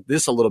talk about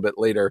this a little bit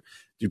later.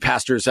 Do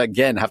pastors,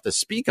 again, have to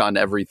speak on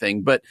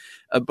everything? But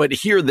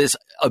here, this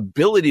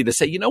ability to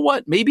say, you know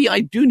what, maybe I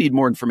do need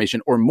more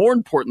information. Or more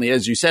importantly,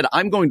 as you said,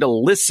 I'm going to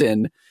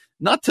listen,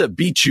 not to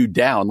beat you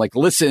down. Like,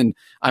 listen,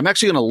 I'm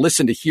actually going to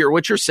listen to hear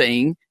what you're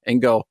saying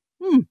and go,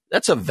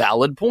 that's a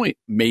valid point.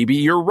 Maybe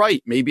you're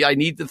right. Maybe I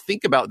need to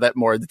think about that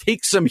more.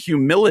 Take some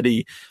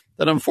humility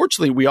that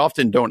unfortunately we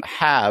often don't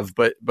have,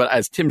 but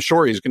as Tim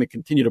Shorey is going to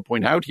continue to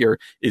point out here,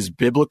 is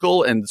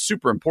biblical and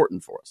super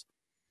important for us.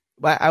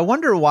 I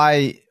wonder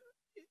why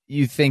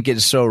you think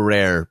it's so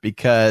rare,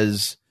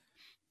 because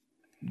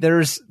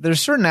there's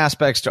certain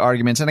aspects to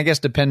arguments, and I guess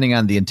depending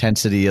on the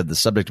intensity of the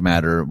subject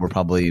matter, we're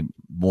probably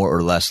more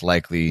or less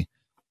likely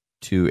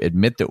to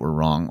admit that we're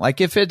wrong.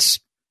 Like, if it's,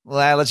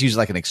 let's use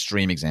like an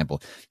extreme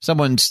example.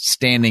 Someone's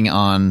standing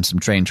on some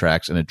train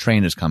tracks and a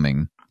train is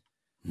coming.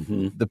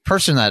 The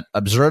person that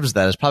observes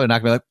that is probably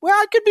not going to be like, well,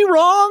 I could be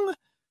wrong,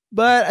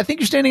 but I think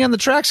you're standing on the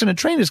tracks and a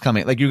train is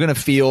coming. Like, you're going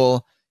to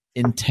feel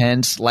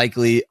intense,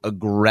 likely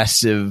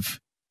aggressive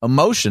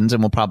emotions,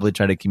 and we'll probably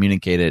try to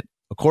communicate it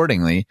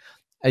accordingly.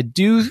 I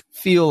do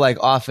feel like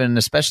often,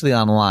 especially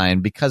online,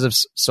 because of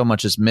so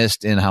much is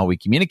missed in how we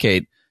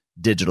communicate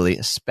digitally,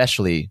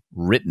 especially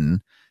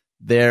written,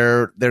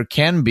 there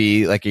can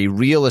be like a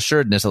real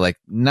assuredness of like,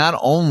 not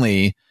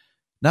only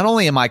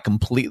am I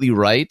completely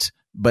right,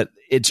 but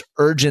it's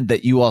urgent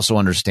that you also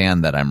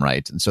understand that I'm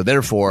right. And so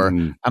therefore,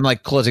 I'm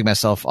like closing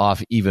myself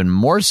off even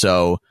more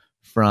so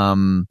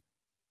from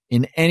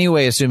in any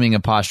way assuming a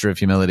posture of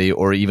humility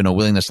or even a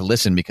willingness to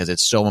listen, because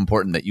it's so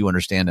important that you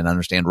understand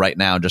right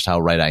now just how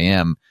right I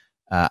am.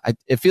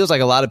 It feels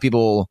like a lot of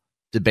people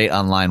debate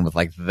online with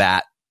like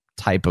that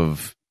type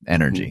of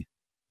energy.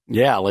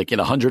 Yeah, like in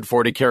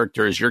 140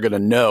 characters, you're going to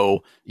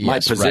know my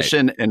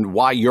position and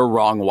why you're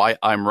wrong, why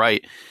I'm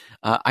right.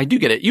 I do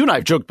get it. You and I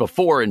have joked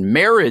before in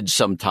marriage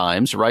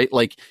sometimes, right?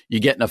 Like, you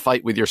get in a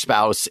fight with your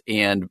spouse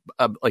and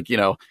a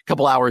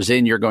couple hours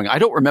in, you're going, I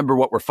don't remember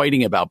what we're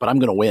fighting about, but I'm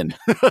going to win.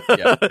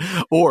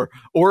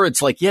 Or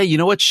it's like, yeah, you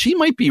know what? She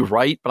might be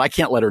right, but I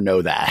can't let her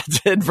know that.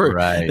 And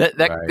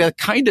that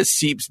kind of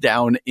seeps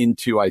down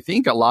into, I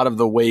think, a lot of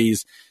the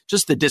ways,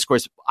 just the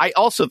discourse. I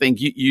also think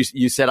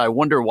you said, I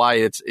wonder why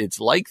it's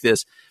like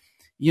this.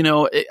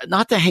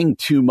 Not to hang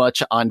too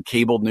much on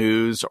cable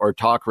news or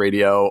talk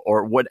radio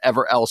or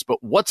whatever else,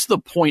 but what's the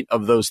point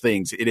of those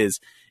things? It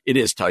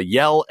is to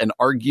yell and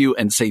argue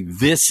and say,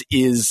 this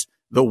is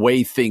the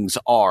way things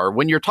are.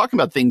 When you're talking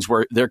about things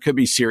where there could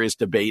be serious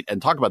debate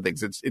and talk about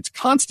things, it's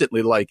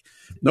constantly like,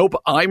 nope,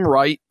 I'm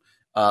right.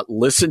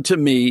 Listen to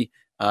me.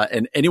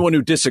 And anyone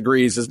who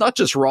disagrees is not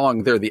just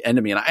wrong, they're the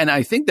enemy. And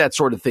I think that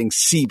sort of thing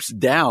seeps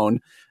down.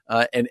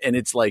 And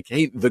it's like,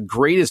 hey, the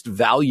greatest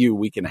value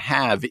we can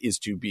have is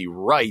to be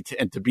right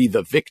and to be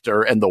the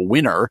victor and the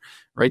winner,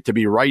 right? To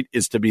be right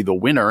is to be the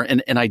winner.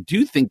 And I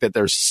do think that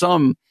there's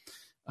some,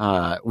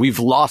 we've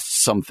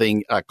lost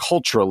something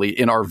culturally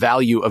in our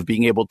value of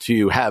being able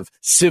to have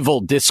civil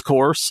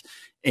discourse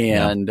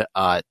and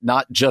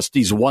not just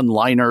these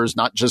one-liners,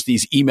 not just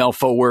these email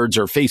forwards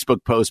or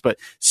Facebook posts, but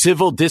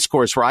civil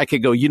discourse where I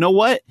could go, you know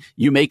what?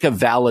 You make a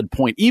valid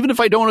point. Even if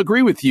I don't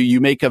agree with you,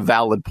 you make a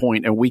valid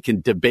point, and we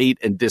can debate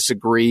and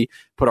disagree,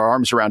 put our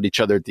arms around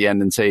each other at the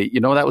end and say, you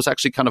know, that was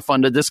actually kind of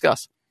fun to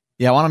discuss.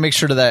 Yeah, I want to make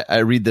sure that I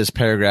read this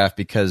paragraph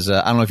because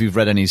I don't know if you've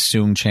read any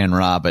Soong-Chan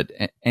Rah, but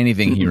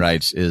anything he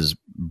writes is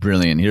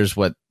brilliant. Here's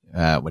what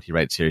he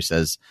writes here. He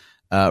says,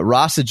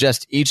 Rah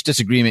suggests each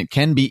disagreement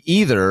can be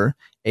either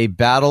a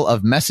battle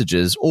of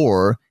messages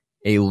or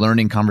a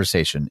learning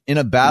conversation. In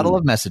a battle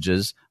of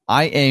messages,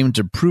 I aim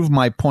to prove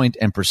my point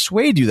and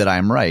persuade you that I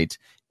am right.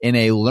 In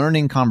a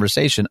learning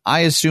conversation,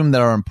 I assume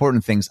there are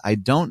important things I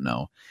don't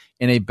know.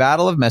 In a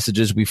battle of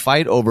messages, we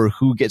fight over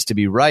who gets to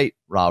be right,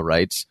 Rah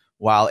writes,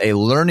 while a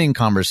learning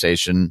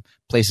conversation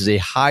places a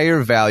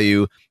higher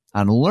value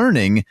on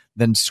learning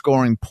than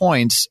scoring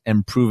points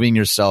and proving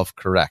yourself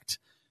correct.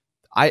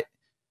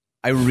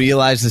 I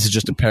realize this is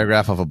just a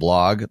paragraph of a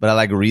blog, but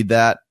I read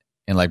that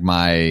and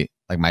my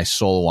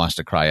soul wants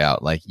to cry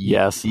out. Like,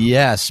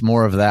 yes,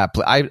 more of that.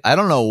 I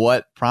don't know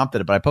what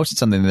prompted it, but I posted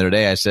something the other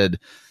day. I said,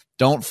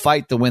 don't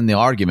fight to win the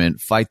argument,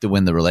 fight to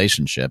win the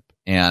relationship.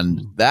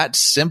 And that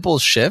simple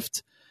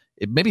shift,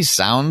 it maybe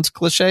sounds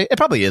cliche. It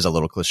probably is a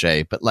little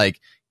cliche, but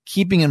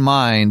keeping in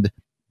mind,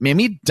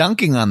 me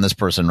dunking on this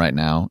person right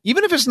now,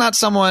 even if it's not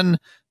someone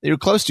that you're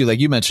close to, like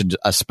you mentioned,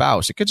 a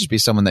spouse, it could just be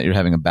someone that you're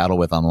having a battle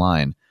with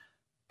online.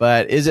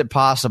 But is it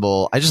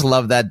possible? I just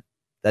love that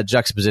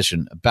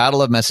juxtaposition, a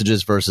battle of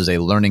messages versus a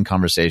learning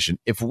conversation.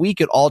 If we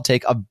could all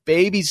take a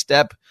baby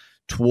step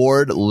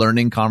toward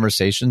learning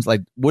conversations,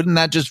 wouldn't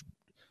that just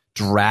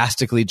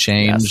drastically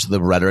change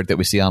the rhetoric that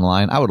we see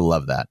online? I would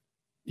love that.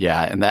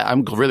 Yeah, and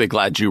I'm really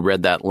glad you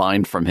read that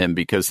line from him,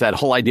 because that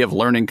whole idea of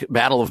learning,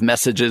 battle of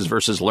messages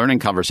versus learning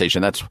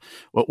conversation, that's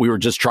what we were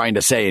just trying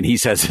to say. And he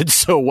says it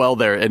so well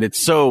there. And it's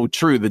so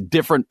true. The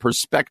different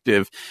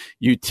perspective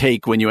you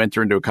take when you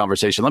enter into a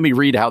conversation. Let me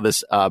read how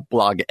this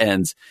blog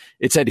ends.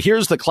 It said,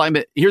 here's a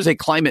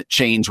climate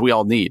change we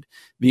all need.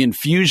 The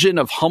infusion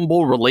of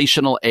humble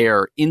relational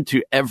air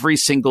into every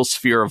single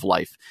sphere of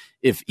life.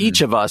 If each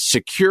of us,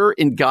 secure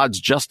in God's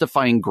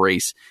justifying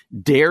grace,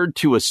 dared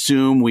to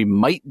assume we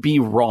might be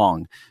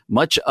wrong,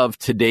 much of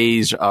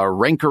today's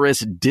rancorous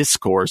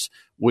discourse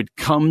would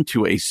come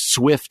to a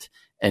swift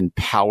and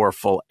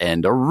powerful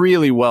end. A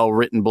really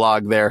well-written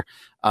blog there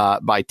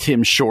by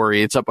Tim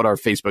Shorey. It's up on our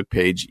Facebook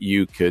page.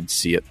 You could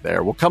see it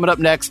there. Well, coming up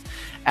next,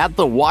 at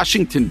the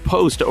Washington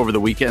Post over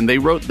the weekend, they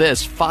wrote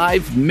this,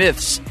 5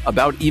 myths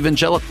about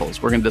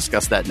evangelicals. We're going to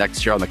discuss that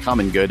next year on The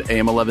Common Good,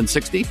 AM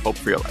 1160. Hope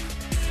for your life.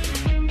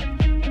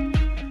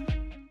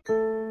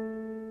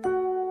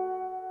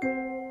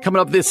 Coming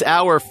up this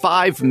hour,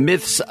 5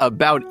 myths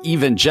about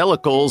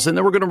evangelicals, and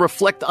then we're going to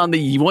reflect on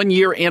the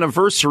 1-year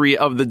anniversary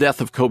of the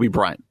death of Kobe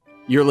Bryant.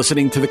 You're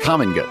listening to The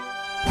Common Good.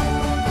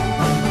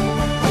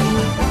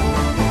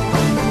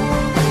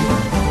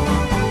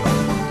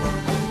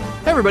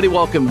 Hey everybody,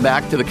 welcome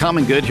back to The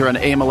Common Good here on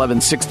AM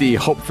 1160,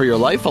 Hope for Your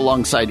Life.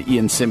 Alongside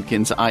Ian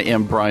Simpkins, I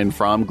am Brian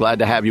Fromm. Glad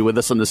to have you with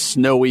us on this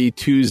snowy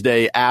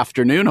Tuesday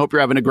afternoon. Hope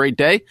you're having a great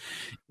day.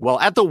 Well,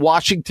 at the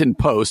Washington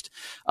Post,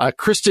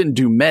 Kristin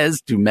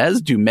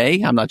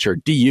Dumez, I'm not sure,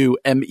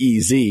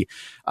 D-U-M-E-Z.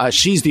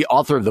 She's the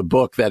author of the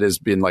book that has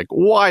been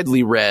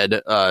widely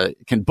read.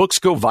 Can books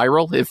go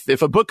viral?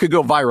 If a book could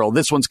go viral,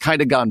 this one's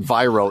kind of gone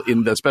viral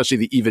in especially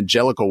the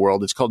evangelical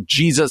world. It's called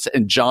Jesus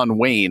and John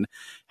Wayne,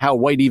 How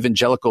White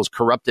Evangelicals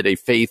Corrupted a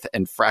Faith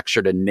and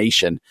Fractured a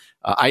Nation.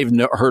 I've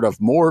heard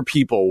of more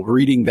people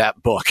reading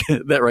that book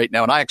that right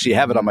now, and I actually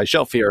have it on my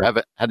shelf here. I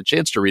haven't had a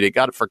chance to read it.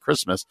 Got it for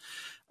Christmas.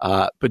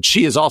 But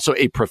she is also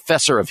a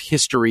professor of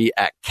history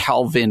at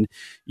Calvin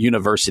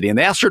University. And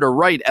they asked her to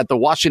write at the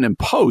Washington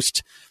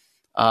Post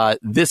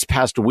this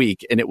past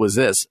week. And it was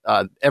this.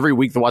 Every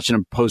week, the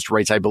Washington Post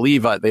writes, I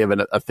believe they have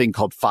a thing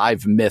called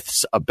 5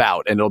 myths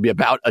about, and it'll be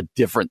about a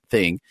different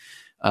thing.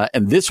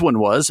 And this one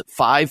was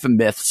 5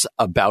 myths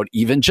about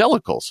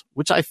evangelicals,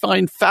 which I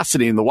find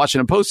fascinating. The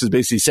Washington Post is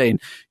basically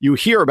saying you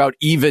hear about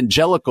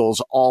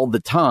evangelicals all the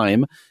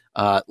time.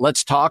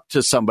 Let's talk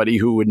to somebody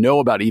who would know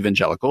about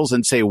evangelicals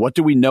and say, what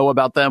do we know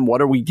about them?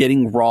 What are we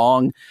getting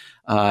wrong?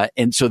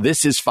 And so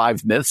this is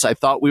 5 myths. I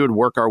thought we would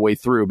work our way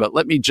through, but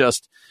let me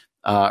just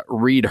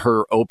read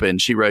her open.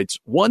 She writes,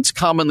 once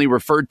commonly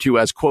referred to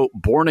as, quote,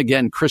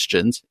 born-again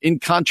Christians, in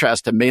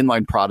contrast to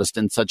mainline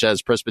Protestants such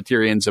as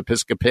Presbyterians,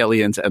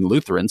 Episcopalians, and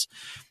Lutherans,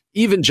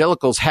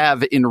 evangelicals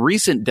have in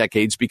recent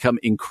decades become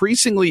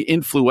increasingly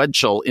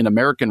influential in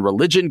American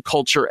religion,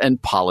 culture,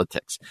 and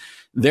politics.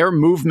 Their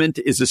movement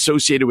is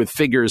associated with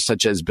figures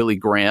such as Billy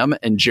Graham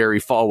and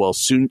Jerry Falwell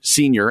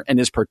Sr. and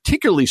is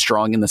particularly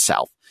strong in the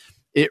South.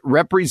 It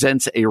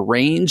represents a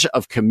range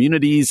of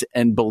communities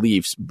and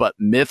beliefs, but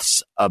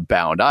myths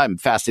abound. I'm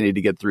fascinated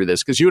to get through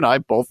this because you and I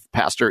both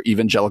pastor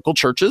evangelical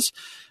churches.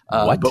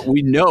 But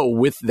we know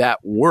with that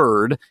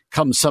word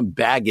comes some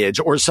baggage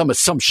or some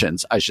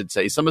assumptions, I should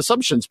say, some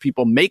assumptions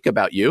people make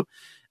about you.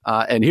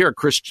 And here,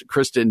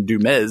 Kristin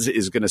Dumez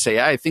is going to say,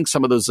 I think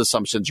some of those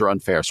assumptions are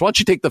unfair. So why don't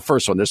you take the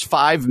first one? There's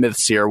 5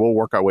 myths here. We'll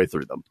work our way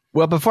through them.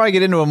 Well, before I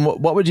get into them,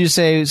 what would you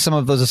say some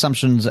of those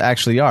assumptions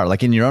actually are?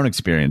 Like in your own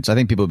experience, I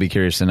think people would be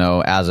curious to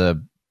know as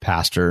a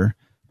pastor,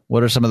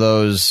 what are some of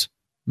those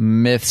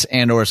myths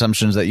and or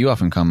assumptions that you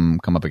often come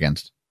up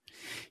against?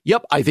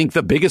 Yep. I think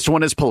the biggest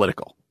one is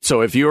political.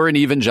 So if you're an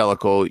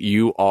evangelical,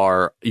 you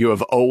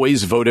have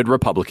always voted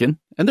Republican.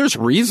 And there's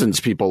reasons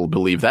people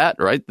believe that,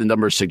 right? The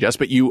numbers suggest,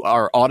 but you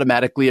are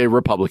automatically a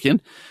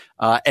Republican.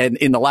 And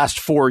in the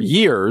last 4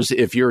 years,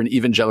 if you're an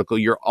evangelical,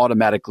 you're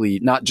automatically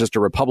not just a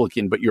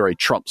Republican, but you're a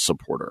Trump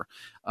supporter.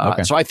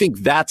 Okay. So I think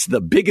that's the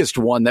biggest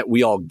one that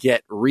we all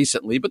get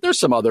recently. But there's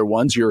some other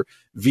ones. You're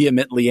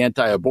vehemently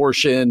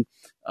anti-abortion.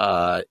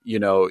 That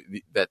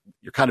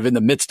you're kind of in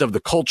the midst of the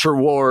culture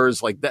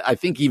wars. Like that, I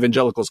think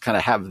evangelicals kind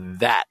of have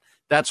that.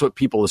 That's what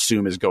people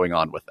assume is going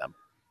on with them.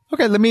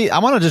 Okay, I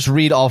want to just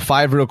read all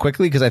 5 real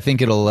quickly because I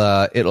think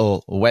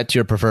it'll whet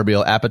your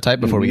proverbial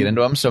appetite before we get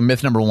into them. So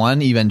myth number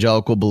 1,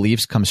 evangelical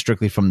beliefs come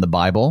strictly from the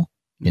Bible.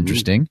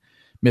 Interesting.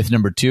 Myth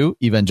number 2,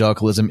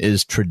 evangelicalism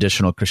is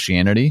traditional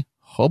Christianity.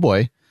 Oh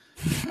boy.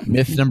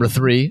 Myth number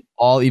 3,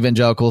 all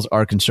evangelicals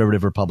are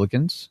conservative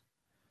Republicans.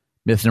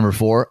 Myth number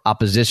 4,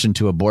 opposition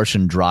to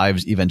abortion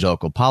drives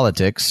evangelical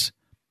politics.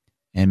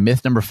 And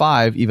myth number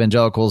 5,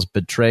 evangelicals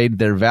betrayed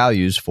their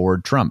values for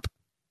Trump.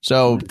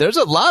 So there's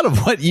a lot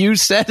of what you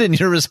said in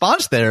your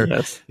response there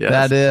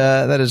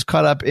that is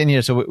caught up in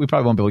here. So we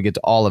probably won't be able to get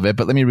to all of it,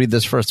 but let me read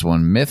this first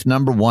one. Myth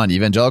number 1,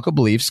 evangelical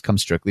beliefs come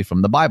strictly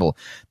from the Bible.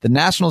 The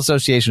National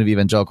Association of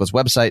Evangelicals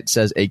website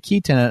says a key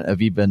tenet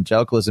of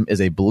evangelicalism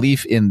is a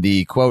belief in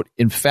the, quote,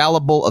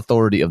 infallible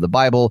authority of the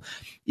Bible.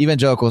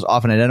 Evangelicals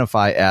often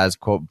identify as,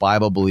 quote,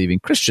 Bible-believing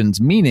Christians,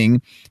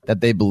 meaning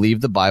that they believe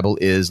the Bible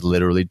is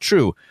literally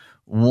true.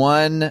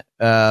 One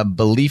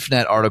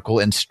BeliefNet article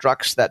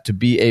instructs that to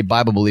be a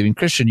Bible-believing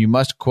Christian, you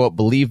must, quote,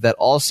 believe that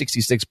all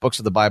 66 books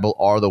of the Bible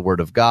are the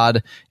Word of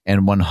God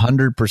and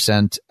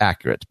 100%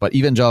 accurate. But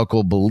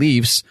evangelical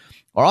beliefs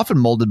are often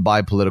molded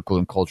by political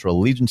and cultural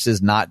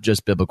allegiances, not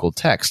just biblical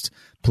text.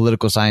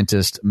 Political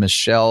scientist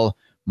Michelle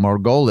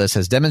Margolis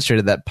has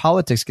demonstrated that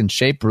politics can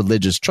shape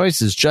religious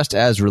choices just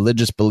as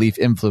religious belief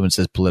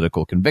influences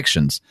political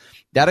convictions.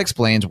 That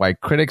explains why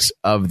critics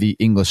of the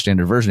English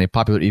Standard Version, a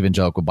popular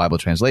evangelical Bible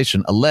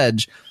translation,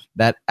 allege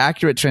that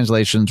accurate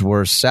translations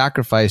were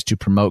sacrificed to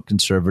promote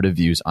conservative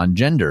views on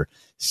gender.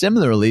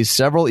 Similarly,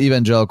 several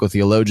evangelical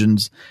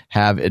theologians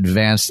have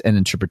advanced an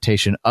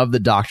interpretation of the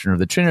doctrine of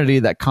the Trinity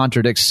that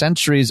contradicts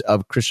centuries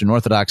of Christian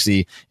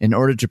orthodoxy in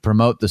order to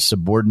promote the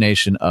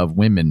subordination of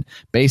women.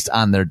 Based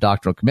on their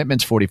doctrinal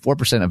commitments,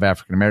 44% of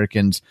African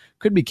Americans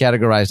could be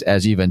categorized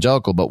as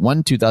evangelical, but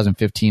one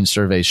 2015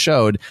 survey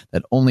showed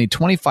that only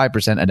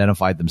 25%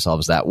 identified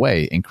themselves that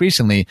way.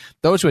 Increasingly,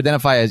 those who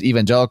identify as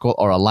evangelical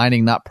are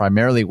aligning not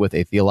primarily with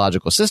a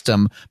theological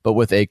system, but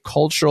with a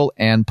cultural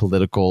and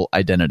political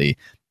identity.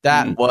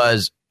 That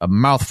was a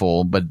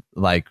mouthful, but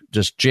like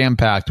just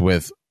jam-packed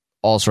with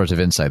all sorts of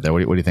insight there.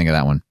 What do you think of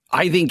that one?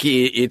 I think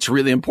it's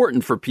really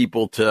important for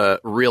people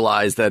to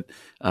realize that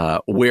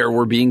where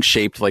we're being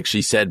shaped, like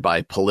she said,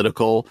 by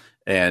political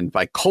and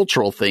by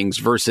cultural things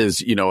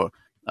versus,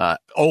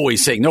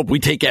 always saying, nope, we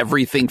take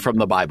everything from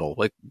the Bible.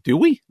 Like, do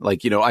we?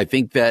 Like, I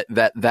think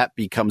that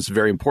becomes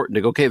very important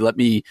to go, okay, let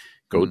me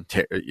go,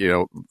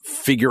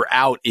 figure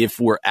out if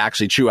we're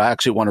actually true. I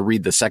actually want to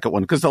read the second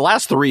one because the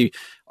last three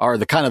are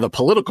the kind of the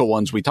political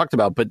ones we talked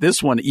about. But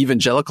this one,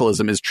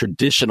 evangelicalism, is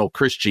traditional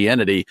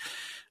Christianity.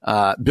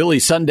 Billy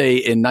Sunday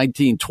in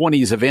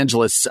 1920s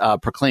evangelists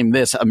proclaimed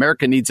this: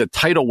 America needs a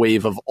tidal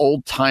wave of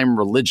old time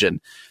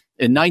religion.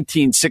 In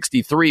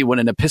 1963, when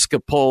an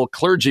Episcopal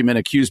clergyman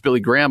accused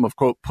Billy Graham of,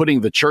 quote, putting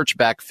the church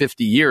back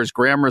 50 years,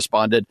 Graham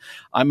responded,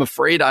 "I'm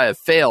afraid I have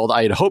failed.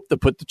 I had hoped to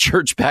put the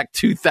church back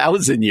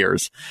 2,000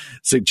 years,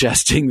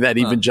 suggesting that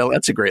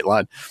that's a great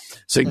line,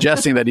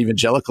 suggesting that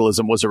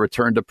evangelicalism was a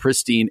return to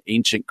pristine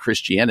ancient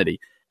Christianity.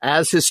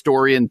 As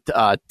historian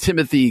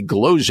Timothy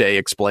Gloger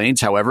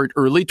explains, however,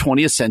 early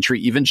 20th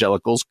century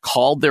evangelicals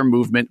called their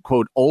movement,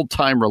 quote,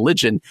 old-time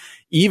religion,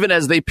 even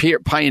as they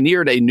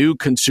pioneered a new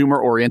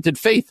consumer-oriented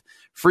faith,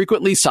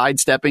 frequently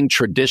sidestepping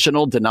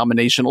traditional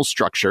denominational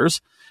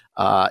structures.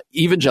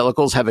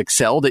 Evangelicals have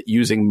excelled at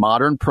using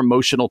modern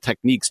promotional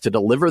techniques to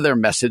deliver their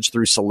message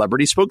through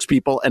celebrity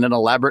spokespeople and an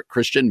elaborate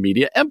Christian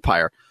media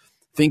empire.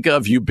 Think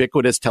of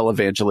ubiquitous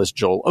televangelist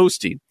Joel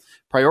Osteen.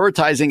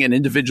 Prioritizing an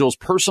individual's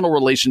personal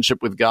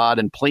relationship with God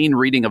and plain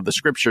reading of the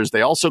scriptures,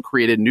 they also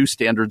created new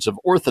standards of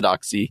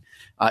orthodoxy,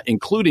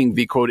 including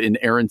the, quote,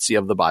 inerrancy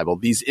of the Bible.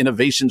 These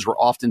innovations were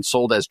often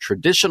sold as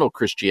traditional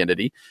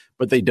Christianity,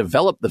 but they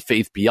developed the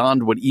faith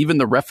beyond what even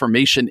the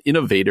Reformation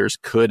innovators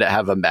could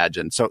have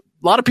imagined. So a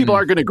lot of people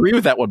aren't going to agree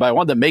with that one, but I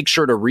wanted to make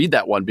sure to read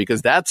that one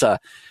because that's a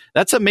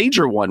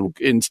major one.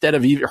 Instead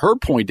of her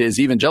point is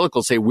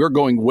evangelicals say we're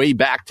going way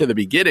back to the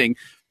beginning.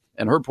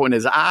 And her point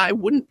is, I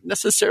wouldn't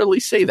necessarily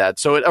say that.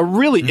 So a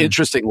really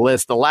interesting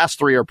list. The last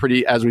three are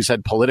pretty, as we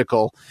said,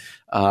 political.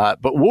 But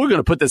we're going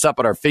to put this up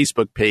on our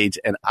Facebook page,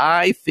 and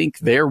I think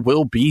there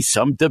will be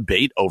some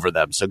debate over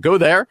them. So go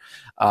there.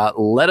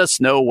 Let us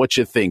know what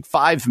you think.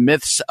 5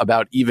 myths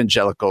about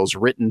evangelicals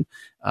written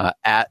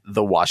at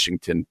the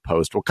Washington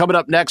Post. Well, coming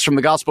up next from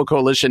the Gospel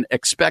Coalition,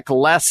 expect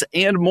less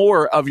and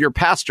more of your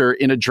pastor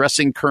in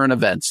addressing current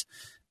events.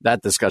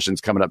 That discussion's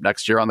coming up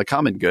next year on The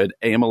Common Good,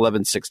 AM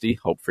 1160,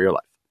 Hope for Your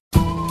Life.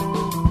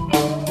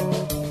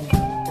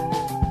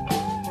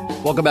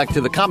 Welcome back to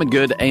The Common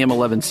Good, AM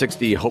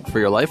 1160, Hope for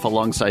Your Life,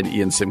 alongside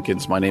Ian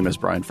Simpkins. My name is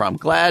Brian Fromm.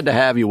 Glad to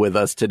have you with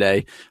us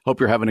today. Hope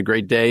you're having a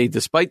great day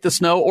despite the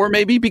snow, or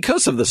maybe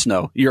because of the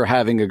snow, you're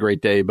having a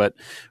great day, but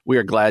we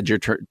are glad you're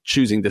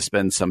choosing to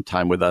spend some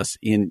time with us.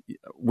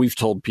 We've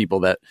told people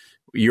that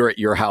you're at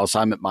your house,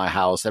 I'm at my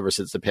house ever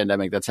since the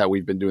pandemic. That's how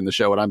we've been doing the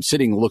show. And I'm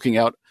sitting looking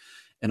out,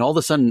 and all of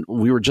a sudden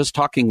we were just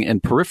talking,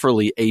 and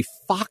peripherally a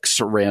fox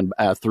ran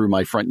through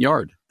my front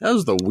yard. That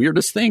was the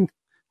weirdest thing.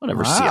 I'll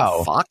never see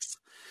a fox.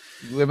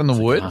 You live in the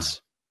woods?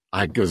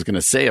 I was going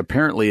to say,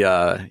 apparently,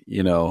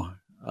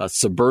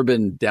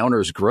 suburban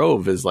Downers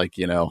Grove is like,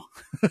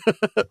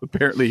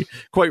 apparently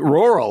quite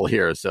rural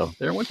here. So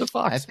there went the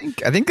fox.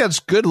 I think that's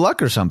good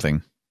luck or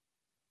something.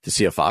 To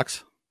see a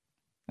fox?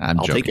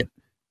 I'll take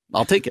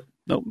it.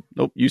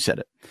 Nope. You said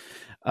it.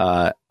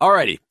 All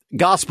righty.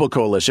 Gospel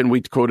Coalition.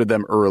 We quoted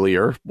them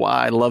earlier.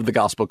 Why I love the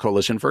Gospel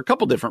Coalition for a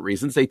couple different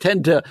reasons. They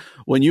tend to,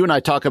 when you and I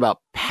talk about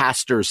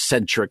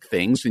pastor-centric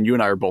things, and you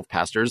and I are both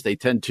pastors, they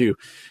tend to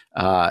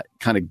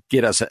kind of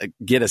get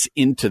us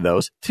into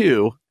those.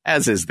 Two,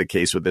 as is the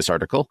case with this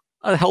article,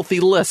 a healthy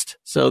list.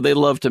 So they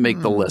love to make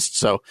the list.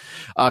 So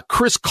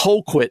Chris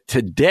Colquitt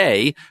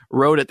today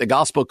wrote at the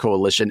Gospel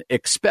Coalition,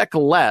 expect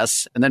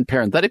less, and then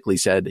parenthetically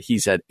he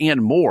said,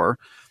 and more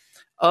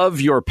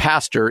of your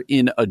pastor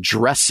in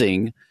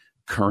addressing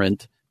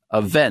current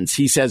events.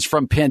 He says,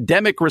 from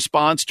pandemic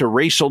response to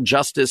racial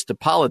justice to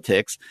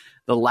politics,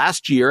 the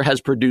last year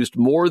has produced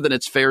more than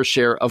its fair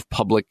share of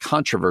public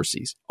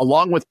controversies,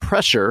 along with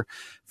pressure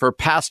for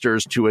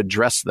pastors to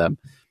address them.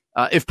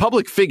 If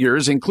public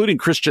figures, including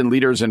Christian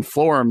leaders in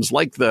forums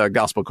like the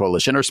Gospel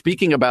Coalition, are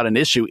speaking about an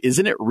issue,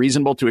 isn't it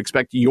reasonable to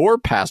expect your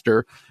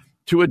pastor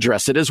to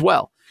address it as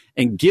well?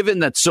 And given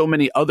that so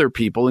many other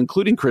people,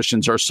 including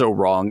Christians, are so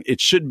wrong,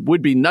 it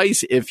would be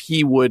nice if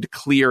he would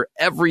clear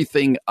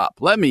everything up.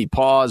 Let me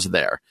pause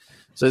there.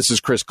 So this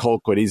is Chris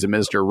Colquitt. He's a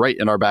minister right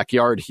in our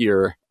backyard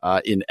here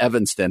in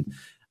Evanston.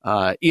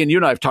 Ian, you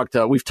and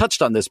I we've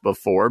touched on this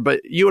before, but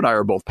you and I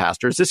are both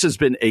pastors. This has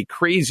been a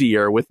crazy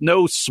year with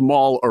no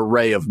small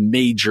array of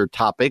major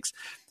topics.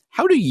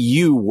 How do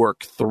you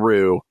work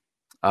through,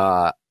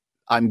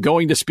 I'm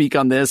going to speak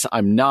on this,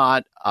 I'm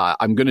not,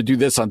 I'm going to do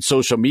this on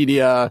social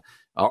media,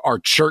 our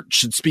church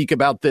should speak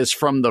about this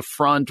from the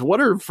front.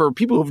 For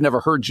people who've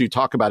never heard you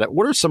talk about it,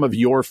 what are some of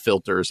your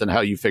filters and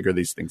how you figure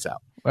these things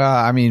out? Well,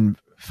 I mean,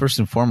 first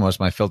and foremost,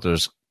 my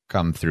filters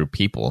come through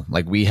people.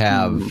 Like we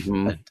have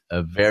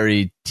a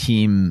very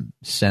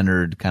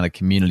team-centered, kind of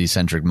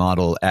community-centric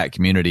model at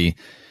Community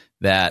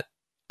that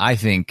I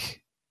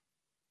think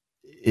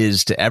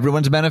is to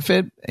everyone's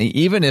benefit,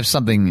 even if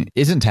something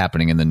isn't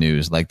happening in the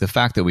news. Like the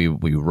fact that we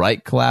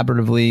write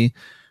collaboratively,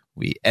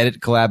 we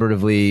edit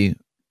collaboratively,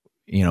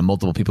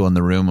 multiple people in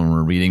the room when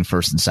we're reading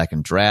first and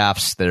second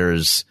drafts. There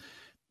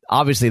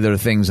are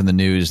things in the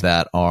news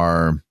that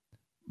are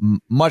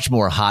much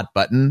more hot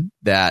button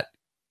that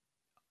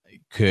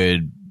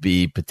could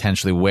be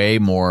potentially way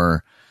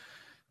more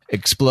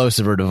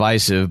explosive or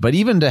divisive. But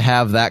even to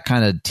have that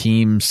kind of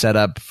team set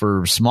up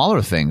for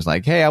smaller things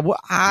like, hey,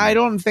 I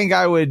don't think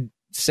I would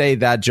say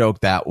that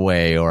joke that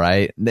way,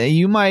 or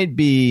you might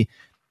be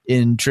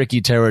in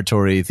tricky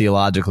territory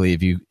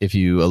theologically if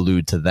you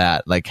allude to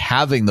that. Like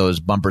having those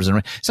bumpers,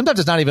 and sometimes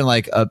it's not even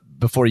like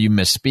before you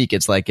misspeak.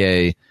 It's like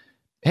hey,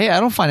 I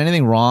don't find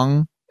anything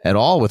wrong at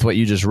all with what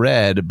you just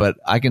read, but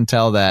I can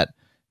tell that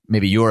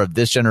maybe you're of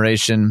this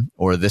generation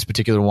or this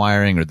particular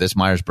wiring or this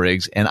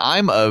Myers-Briggs, and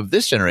I'm of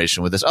this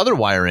generation with this other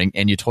wiring,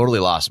 and you totally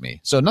lost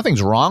me. So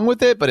nothing's wrong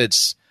with it, but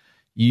it's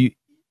you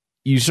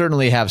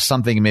certainly have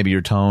something in maybe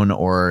your tone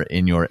or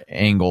in your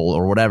angle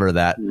or whatever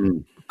that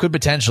could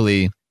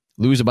potentially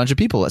lose a bunch of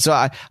people. So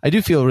I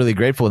do feel really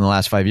grateful in the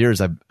last 5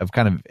 years. I've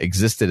kind of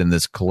existed in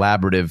this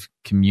collaborative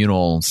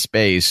communal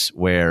space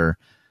where,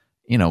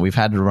 we've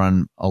had to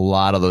run a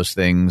lot of those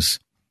things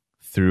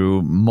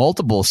through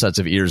multiple sets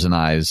of ears and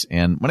eyes.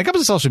 And when it comes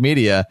to social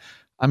media,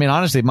 I mean,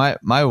 honestly,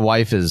 my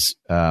wife is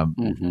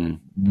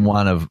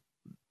one of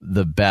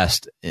the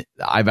best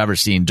I've ever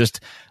seen.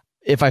 Just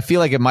if I feel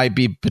like it might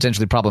be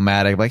potentially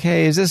problematic, like,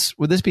 hey,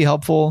 would this be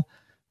helpful?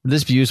 Would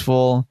this be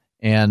useful?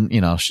 And,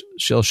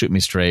 she'll shoot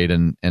me straight.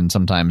 And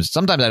sometimes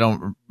I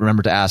don't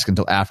remember to ask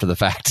until after the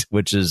fact,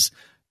 which is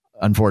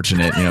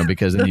unfortunate,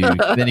 because then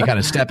you kind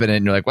of step in it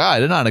and you're like, wow,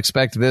 I did not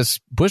expect this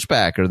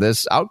pushback or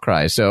this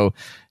outcry. So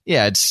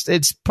yeah,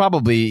 it's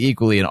probably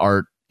equally an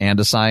art and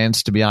a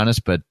science, to be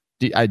honest. But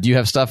do you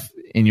have stuff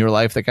in your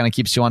life that kind of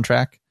keeps you on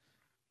track?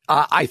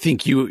 I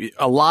think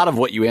a lot of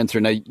what you answer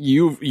now,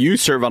 you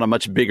serve on a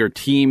much bigger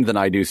team than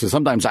I do. So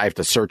sometimes I have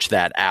to search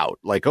that out.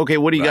 Like, okay,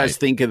 what do you guys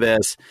think of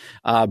this?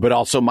 But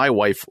also my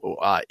wife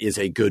is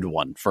a good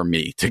one for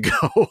me to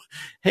go,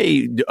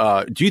 hey,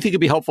 do you think it'd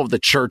be helpful if the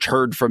church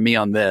heard from me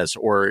on this?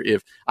 Or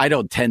if I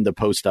don't tend to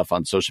post stuff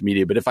on social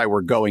media, but if I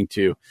were going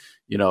to,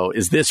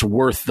 is this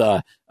worth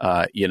the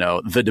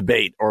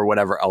debate or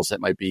whatever else it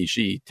might be?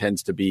 She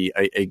tends to be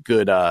a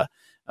good,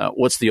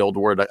 what's the old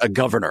word? A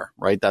governor,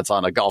 right? That's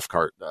on a golf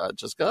cart.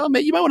 Just go,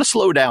 man, you might want to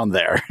slow down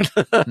there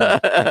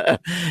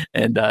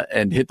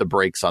and hit the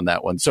brakes on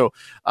that one. So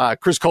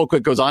Chris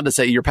Colquitt goes on to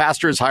say, your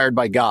pastor is hired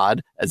by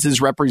God as his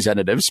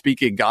representative,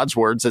 speaking God's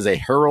words as a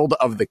herald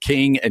of the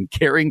king and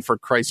caring for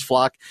Christ's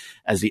flock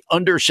as the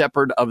under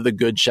shepherd of the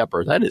good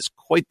shepherd. That is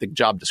quite the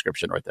job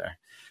description right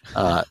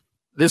there.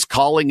 This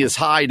calling is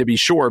high, to be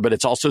sure, but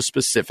it's also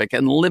specific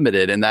and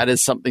limited. And that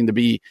is something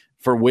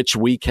for which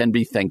we can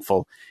be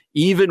thankful,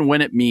 even when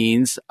it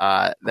means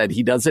that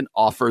he doesn't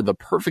offer the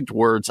perfect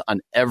words on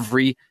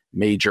every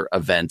major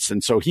events.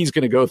 And so he's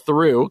going to go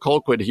through,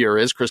 Colquitt here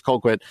is, Chris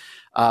Colquitt,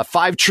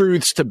 5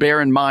 truths to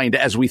bear in mind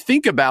as we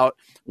think about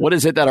what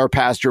is it that our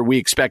pastor, we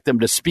expect them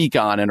to speak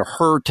on and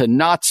her to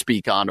not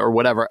speak on, or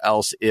whatever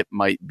else it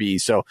might be.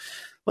 So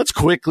let's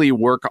quickly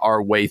work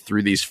our way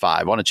through these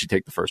 5. Why don't you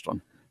take the first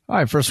one? All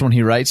right, first one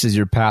he writes is,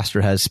 your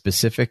pastor has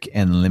specific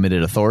and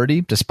limited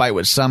authority. Despite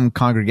what some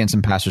congregants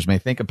and pastors may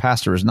think, a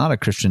pastor is not a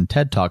Christian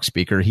TED Talk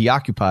speaker. He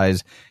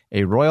occupies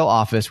a royal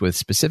office with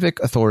specific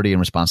authority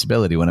and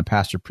responsibility. When a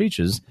pastor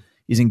preaches,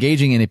 he's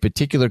engaging in a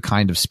particular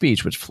kind of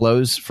speech which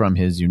flows from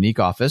his unique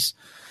office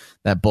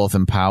that both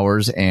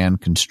empowers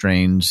and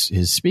constrains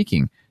his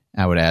speaking.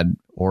 I would add,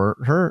 or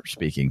her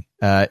speaking.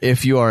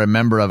 If you are a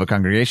member of a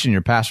congregation,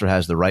 your pastor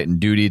has the right and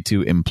duty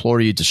to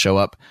implore you to show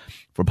up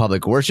for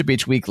public worship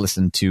each week,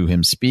 listen to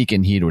him speak,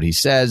 and heed what he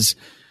says.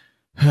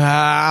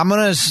 I'm going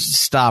to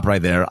stop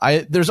right there.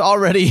 There's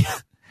already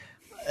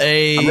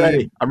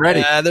I'm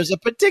ready. There's a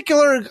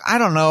particular, I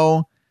don't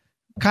know,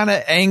 kind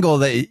of angle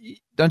that,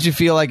 don't you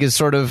feel like is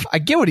sort of, I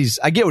get what he's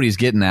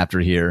getting after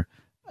here.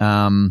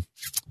 But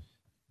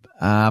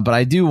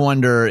I do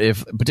wonder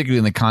if, particularly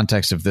in the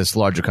context of this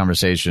larger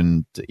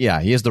conversation, he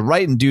has the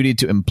right and duty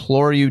to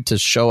implore you to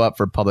show up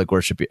for public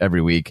worship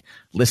every week,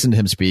 listen to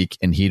him speak,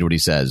 and heed what he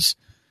says.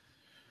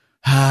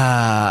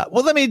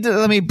 Well, let me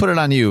put it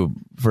on you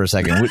for a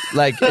second.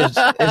 Like, is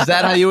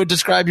that how you would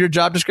describe your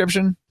job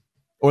description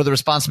or the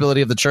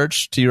responsibility of the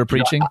church to your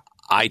preaching?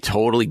 I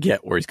totally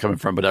get where he's coming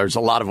from, but there's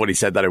a lot of what he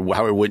said that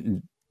how I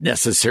wouldn't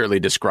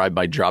necessarily describe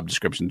my job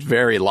description. It's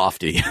very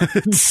lofty.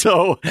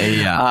 So,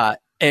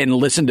 and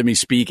listen to me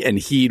speak and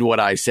heed what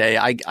I say.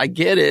 I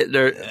get it.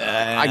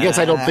 I guess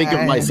I don't think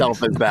of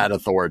myself as that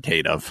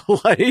authoritative.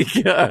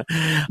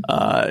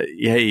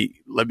 Hey,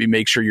 let me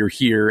make sure you're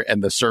here,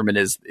 and the sermon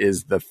is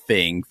the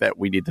thing that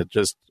we need to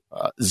just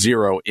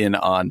zero in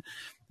on.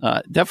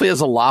 Definitely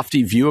has a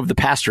lofty view of the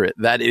pastorate.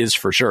 That is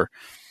for sure.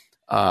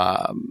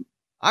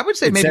 I would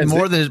say maybe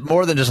more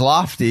than just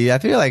lofty. I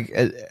feel like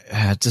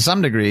to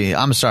some degree,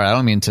 I'm sorry, I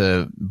don't mean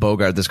to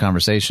bogart this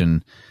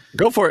conversation.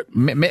 Go for it.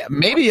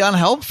 Maybe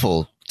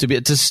unhelpful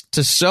to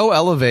so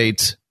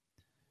elevate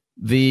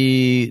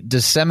the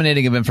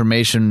disseminating of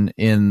information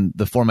in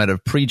the format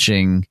of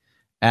preaching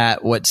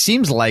at what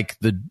seems like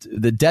the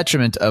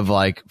detriment of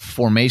like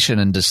formation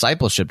and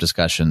discipleship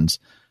discussions.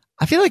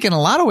 I feel like in a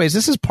lot of ways,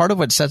 this is part of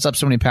what sets up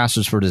so many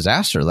pastors for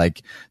disaster.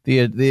 Like the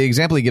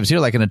example he gives here,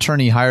 like an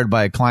attorney hired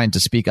by a client to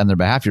speak on their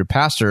behalf. Your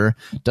pastor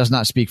does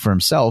not speak for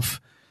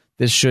himself.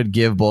 This should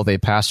give both a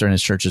pastor and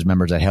his church's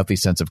members a healthy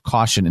sense of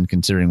caution in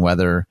considering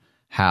whether,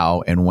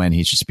 how, and when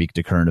he should speak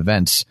to current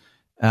events.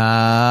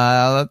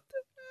 That's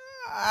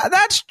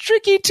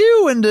tricky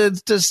too. And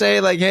to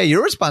say like, hey,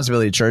 your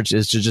responsibility, church,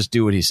 is to just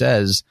do what he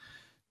says.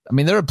 I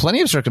mean, there are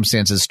plenty of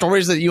circumstances,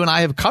 stories that you and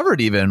I have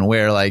covered even,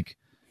 where like,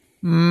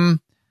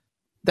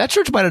 that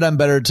church might have done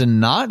better to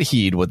not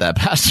heed what that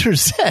pastor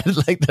said.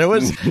 Like there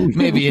was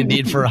maybe a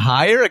need for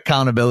higher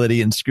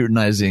accountability and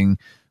scrutinizing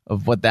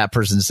of what that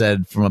person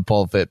said from a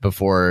pulpit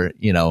before,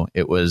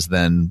 it was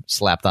then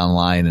slapped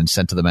online and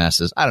sent to the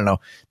masses. I don't know.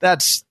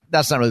 That's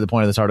not really the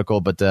point of this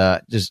article, but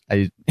I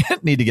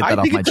need to get that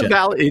off my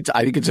chest.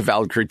 I think it's a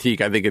valid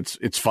critique. I think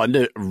it's fun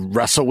to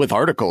wrestle with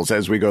articles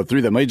as we go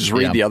through them. Let me just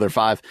read the other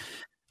 5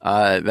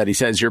 that he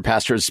says. Your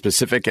pastor has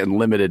specific and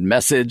limited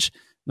message.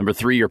 Number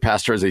 3, your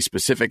pastor has a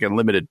specific and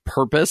limited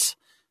purpose,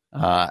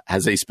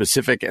 has a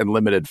specific and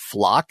limited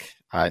flock.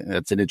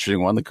 That's an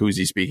interesting one, the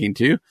Kuzi speaking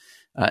to,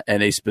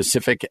 and a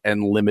specific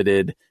and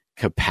limited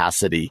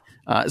capacity.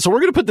 So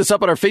we're going to put this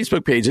up on our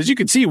Facebook page. As you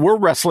can see, we're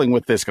wrestling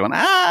with this going,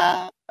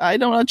 I'm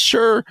not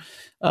sure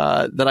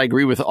that I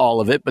agree with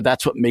all of it, but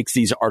that's what makes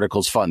these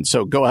articles fun.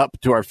 So go up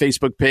to our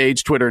Facebook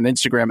page, Twitter, and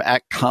Instagram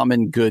at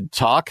Common Good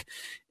Talk.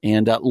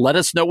 And let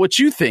us know what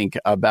you think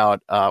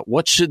about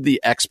what should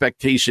the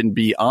expectation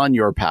be on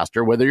your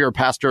pastor, whether you're a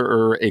pastor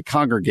or a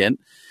congregant,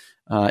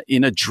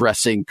 in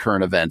addressing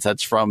current events.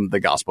 That's from the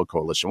Gospel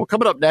Coalition. Well,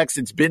 coming up next,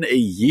 it's been a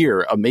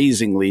year,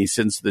 amazingly,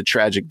 since the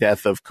tragic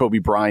death of Kobe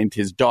Bryant,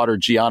 his daughter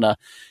Gianna,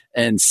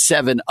 and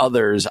 7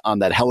 others on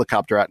that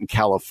helicopter out in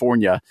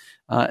California.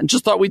 And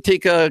just thought we'd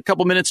take a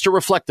couple minutes to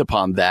reflect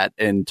upon that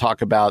and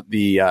talk about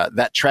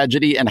that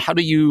tragedy and how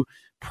do you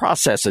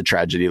process a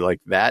tragedy like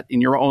that in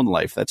your own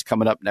life. That's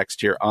coming up next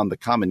here on The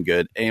Common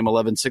Good, AM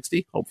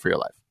 1160, Hope for Your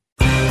Life.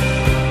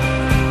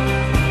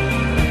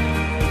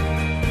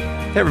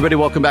 Hey, everybody,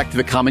 welcome back to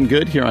The Common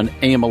Good here on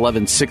AM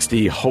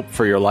 1160, Hope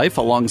for Your Life.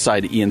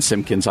 Alongside Ian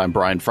Simpkins, I'm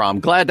Brian Fromm.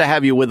 Glad to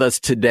have you with us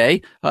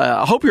today.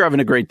 I hope you're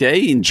having a great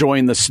day,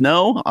 enjoying the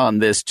snow on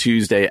this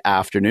Tuesday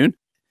afternoon.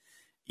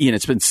 Ian,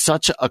 it's been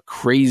such a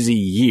crazy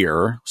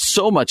year.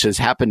 So much has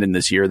happened in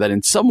this year that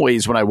in some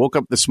ways, when I woke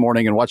up this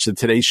morning and watched the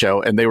Today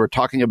Show and they were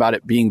talking about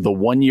it being the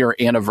 1-year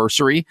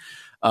anniversary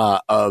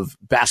of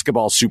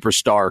basketball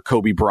superstar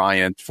Kobe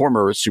Bryant,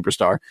 former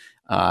superstar.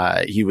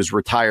 He was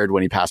retired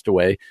when he passed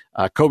away.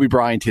 Kobe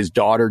Bryant, his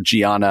daughter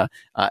Gianna,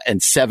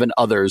 and 7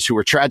 others who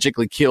were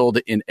tragically killed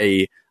in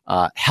a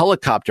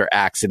helicopter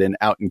accident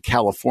out in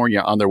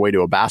California on their way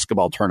to a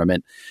basketball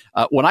tournament.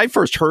 When I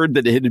first heard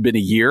that it had been a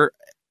year,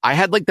 I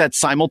had like that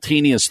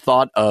simultaneous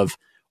thought of,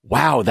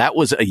 wow, that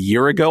was a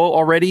year ago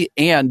already.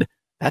 And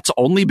that's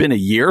only been a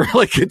year.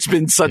 Like it's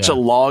been such a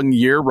long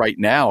year right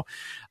now.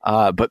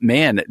 But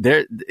man,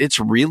 it's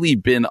really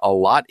been a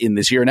lot in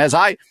this year. And as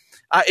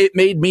it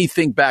made me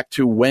think back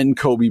to when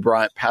Kobe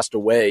Bryant passed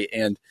away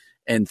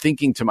and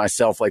thinking to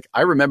myself, like,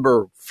 I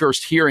remember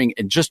first hearing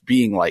and just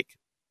being like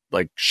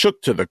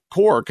shook to the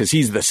core because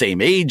he's the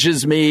same age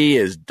as me,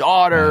 his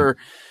daughter.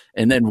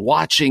 And then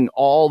watching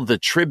all the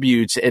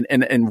tributes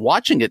and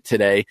watching it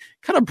today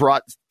kind of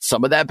brought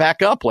some of that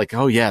back up. Like,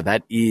 oh yeah,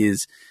 that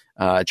is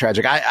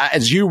tragic.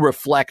 As you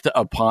reflect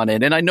upon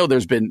it, and I know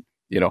there's been,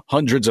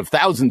 hundreds of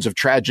thousands of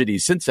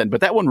tragedies since then,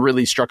 but that one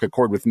really struck a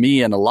chord with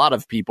me and a lot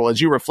of people. As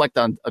you reflect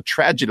on a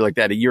tragedy like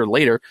that a year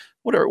later,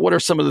 what are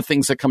some of the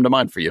things that come to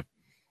mind for you?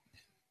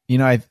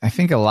 I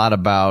think a lot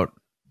about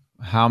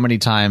how many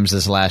times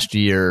this last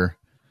year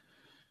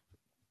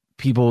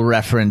people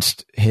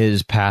referenced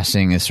his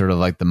passing as sort of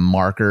like the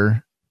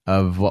marker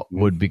of what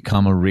would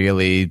become a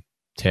really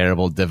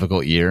terrible,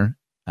 difficult year.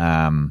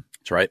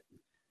 That's right.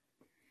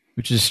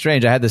 Which is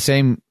strange. I had the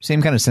same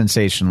kind of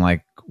sensation,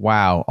 like,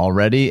 wow,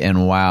 already?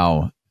 And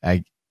wow,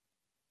 I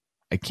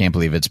can't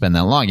believe it's been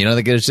that long.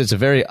 Like it's a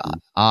very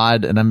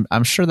odd, and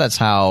I'm sure that's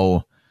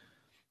how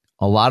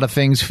a lot of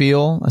things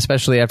feel,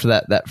 especially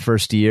after that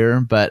first year.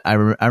 But I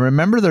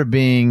remember there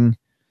being,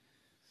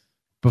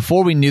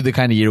 before we knew the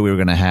kind of year we were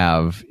going to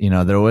have,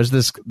 there was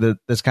this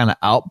kind of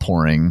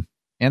outpouring,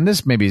 and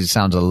this maybe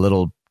sounds a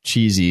little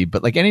cheesy,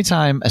 but like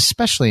anytime,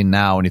 especially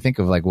now when you think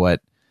of like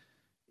what,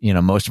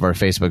 most of our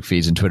Facebook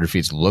feeds and Twitter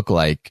feeds look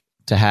like,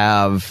 to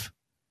have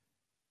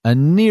a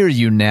near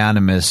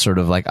unanimous sort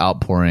of like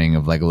outpouring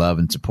of like love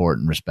and support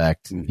and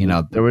respect.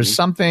 There was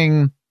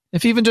something,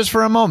 if even just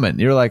for a moment,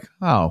 you're like,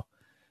 oh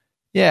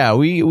yeah,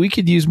 we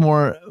could use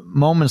more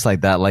moments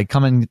like that, like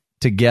coming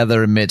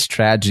together amidst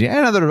tragedy.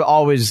 I know there are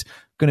always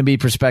going to be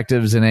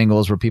perspectives and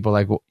angles where people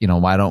are like, well,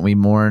 why don't we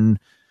mourn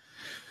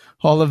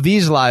all of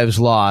these lives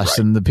lost,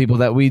 right, and the people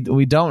that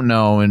we don't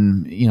know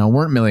and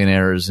weren't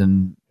millionaires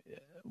and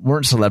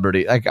weren't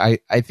celebrity. Like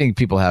I think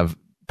people have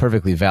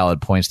perfectly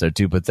valid points there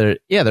too, but there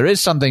is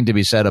something to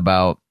be said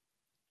about,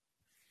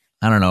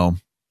 I don't know,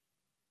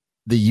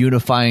 the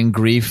unifying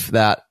grief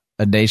that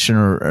a nation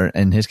or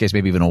in his case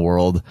maybe even a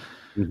world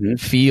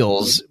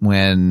feels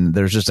when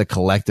there's just a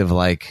collective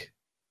like,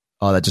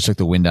 oh, that just took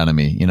the wind out of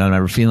me. I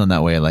remember feeling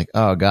that way, like,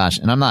 oh gosh.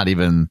 And I'm not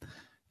even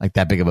like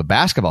that big of a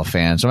basketball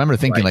fan. So I remember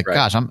thinking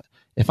gosh,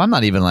 if I'm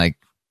not even like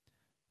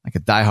a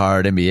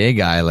diehard NBA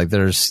guy, like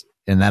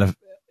and that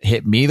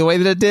hit me the way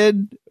that it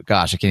did,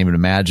 gosh, I can't even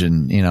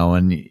imagine,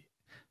 and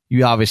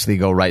you obviously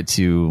go right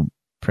to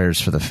prayers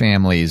for the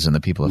families and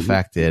the people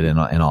affected and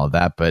all of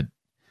that. But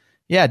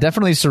yeah,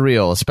 definitely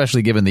surreal,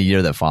 especially given the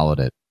year that followed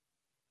it.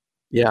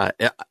 Yeah,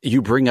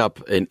 you bring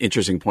up an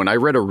interesting point. I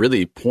read a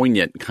really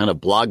poignant kind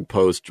of blog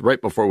post right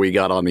before we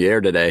got on the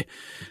air today,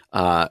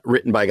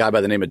 written by a guy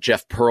by the name of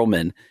Jeff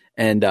Pearlman.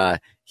 And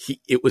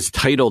it was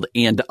titled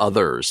 "And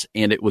Others."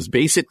 And it was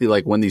basically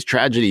like when these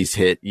tragedies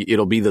hit,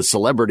 it'll be the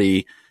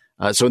celebrity.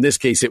 So in this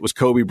case, it was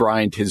Kobe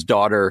Bryant, his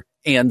daughter,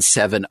 and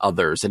 7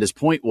 others. And his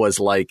point was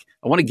like,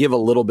 I want to give a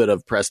little bit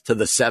of press to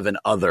the 7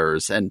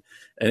 others. And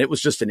it was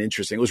just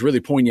it was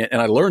really poignant.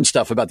 And I learned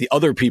stuff about the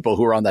other people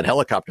who were on that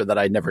helicopter that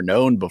I'd never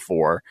known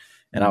before.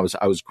 And I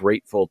was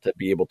grateful to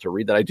be able to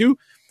read that.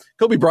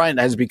 Kobe Bryant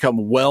has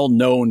become well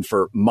known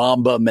for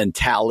Mamba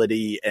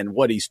mentality and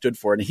what he stood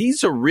for. And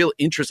he's a real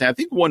interesting. I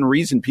think one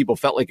reason people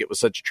felt like it was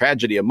such a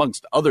tragedy,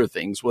 amongst other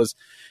things, was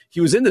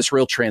he was in this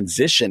real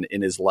transition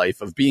in his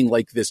life of being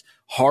like this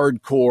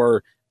hardcore,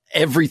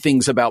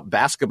 everything's about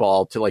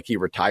basketball, to like he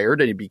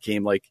retired and he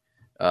became like,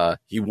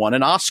 he won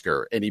an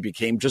Oscar and he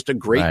became just a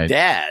great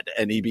dad,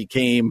 and he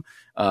became,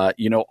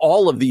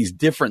 all of these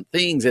different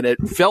things. And it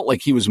felt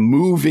like he was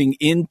moving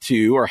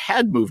into, or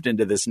had moved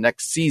into, this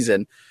next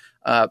season.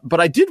 But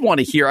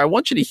I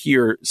want you to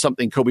hear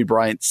something Kobe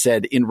Bryant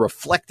said in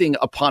reflecting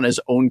upon his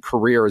own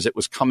career as it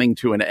was coming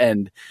to an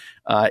end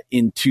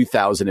in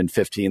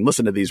 2015.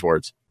 Listen to these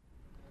words.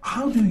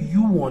 How do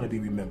you want to be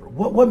remembered?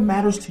 What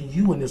matters to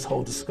you in this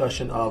whole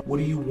discussion of what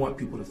do you want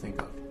people to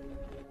think of?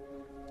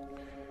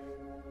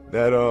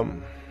 That,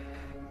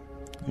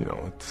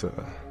 it's,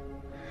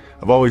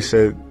 I've always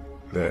said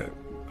that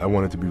I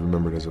wanted to be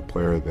remembered as a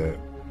player that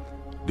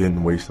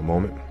didn't waste a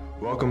moment.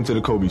 Welcome to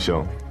the Kobe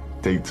Show,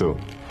 take 2.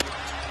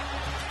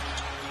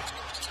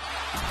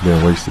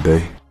 Didn't waste a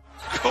day.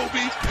 Kobe.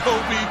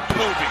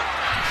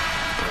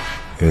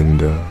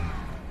 And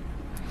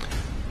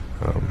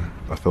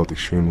I felt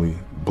extremely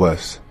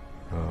blessed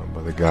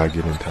by the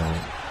God-given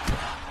talent.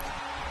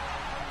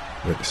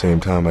 But at the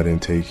same time, I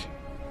didn't take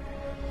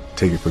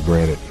it for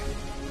granted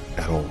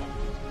at all.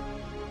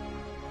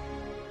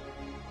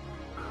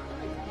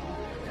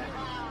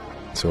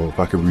 So if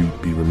I could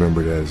be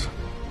remembered as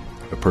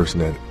a person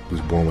that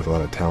was born with a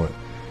lot of talent,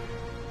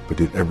 but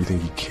did everything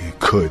he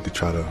could to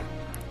try to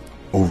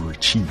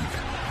overachieve,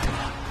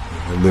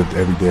 and lived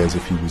every day as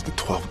if he was the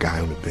 12th guy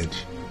on the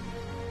bench,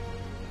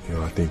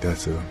 I think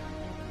that's a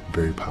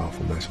very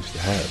powerful message to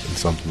have, and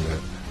something that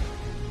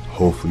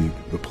hopefully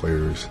the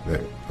players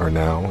that are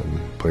now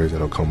and players that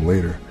will come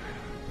later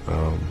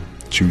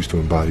choose to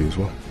embody as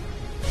well.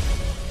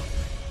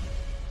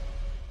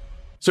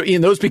 So,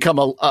 Ian, those become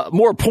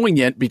more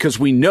poignant because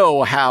we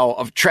know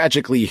how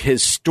tragically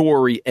his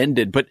story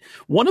ended. But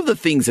one of the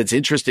things that's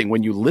interesting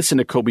when you listen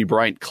to Kobe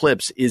Bryant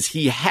clips is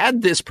he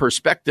had this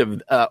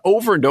perspective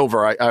over and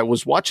over. I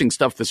was watching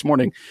stuff this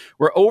morning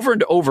where over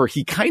and over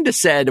he kind of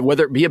said,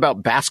 whether it be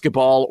about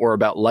basketball or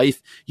about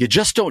life, you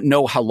just don't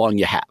know how long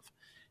you have.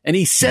 And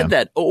he said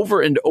that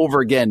over and over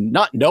again,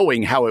 not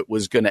knowing how it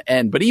was going to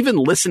end. But even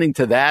listening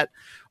to that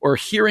or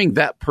hearing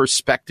that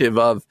perspective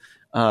of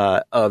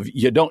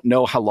you don't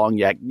know how long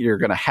you're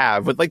going to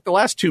have. But like the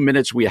last 2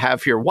 minutes we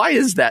have here, why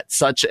is that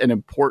such an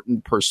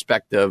important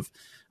perspective?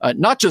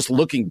 Not just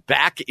looking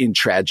back in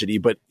tragedy,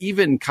 but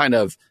even kind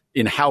of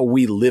in how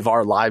we live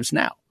our lives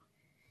now.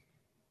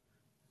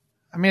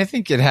 I mean, I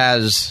think it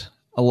has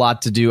a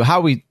lot to do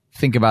how we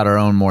think about our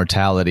own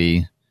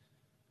mortality.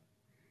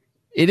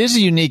 It is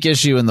a unique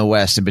issue in the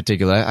West in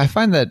particular. I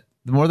find that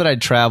the more that I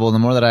travel, the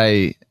more that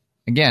I,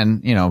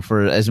 again,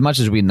 for as much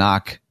as we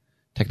knock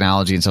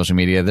technology and social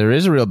media, there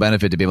is a real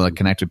benefit to be able to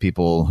connect with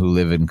people who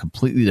live in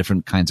completely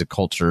different kinds of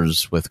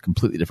cultures with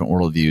completely different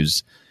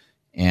worldviews,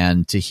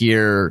 and to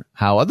hear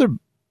how other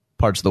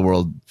parts of the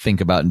world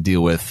think about and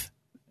deal with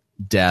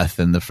death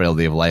and the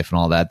frailty of life and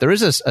all that. There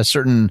is a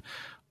certain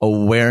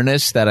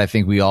awareness that I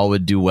think we all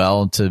would do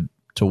well to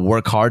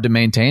work hard to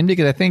maintain,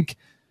 because I think,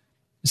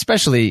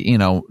 especially,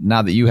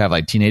 now that you have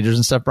like teenagers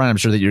and stuff, Brian, I'm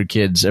sure that your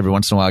kids every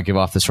once in a while give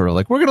off this sort of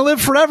like, we're going to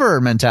live forever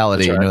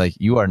mentality. Right. And you're like,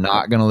 you are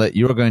not going to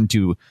you're going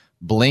to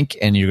blink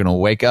and you're going to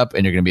wake up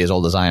and you're going to be as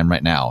old as I am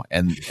right now.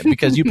 And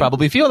because you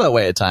probably feel that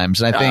way at times.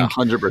 And I think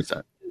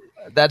 100%.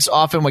 That's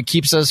often what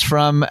keeps us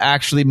from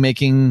actually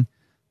making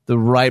the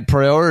right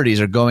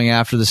priorities or going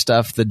after the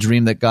stuff, the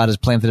dream that God has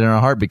planted in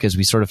our heart, because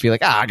we sort of feel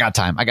like, I got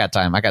time.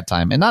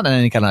 And not in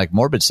any kind of like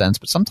morbid sense,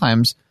 but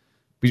sometimes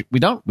we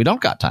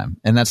don't got time.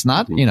 And that's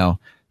not,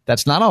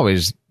 that's not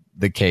always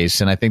the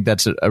case. And I think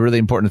that's a really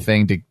important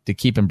thing to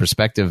keep in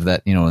perspective,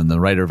 that, and the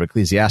writer of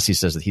Ecclesiastes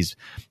says that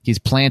he's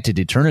planted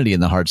eternity in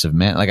the hearts of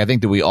men. Like, I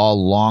think that we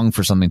all long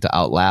for something to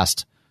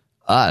outlast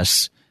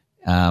us.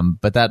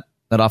 But that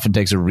often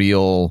takes a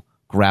real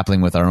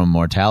grappling with our own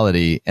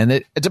mortality. And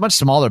it's a much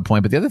smaller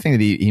point. But the other thing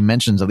that he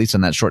mentions, at least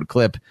in that short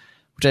clip,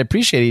 which I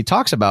appreciate, he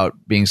talks about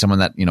being someone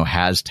that,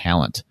 has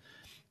talent.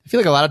 I feel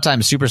like a lot of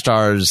times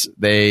superstars,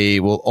 they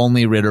will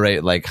only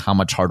reiterate like how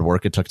much hard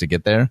work it took to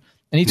get there.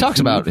 And he talks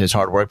about his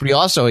hard work, but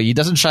he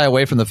doesn't shy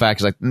away from the fact,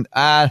 he's like,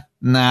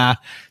 nah,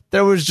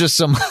 there's just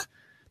some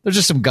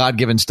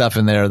God-given stuff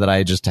in there that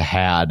I just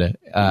had.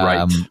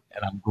 Right. And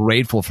I'm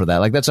grateful for that.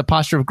 Like, that's a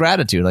posture of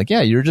gratitude. Like,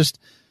 yeah, you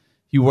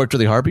worked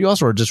really hard, but you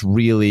also are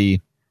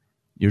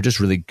you're just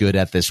really good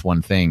at this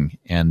one thing.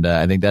 And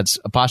I think that's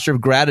a posture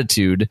of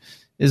gratitude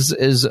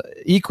is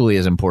equally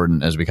as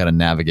important as we kind of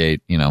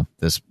navigate,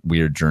 this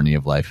weird journey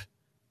of life.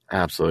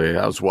 Absolutely.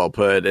 That was well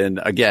put.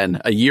 And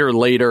again, a year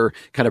later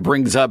kind of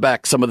brings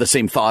back some of the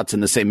same thoughts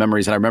and the same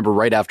memories. And I remember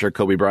right after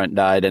Kobe Bryant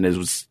died, and it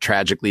was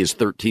tragically his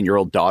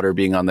 13-year-old daughter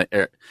being on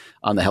the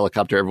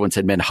helicopter, everyone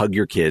said, man, hug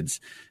your kids,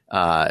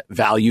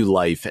 value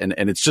life. And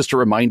it's just a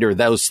reminder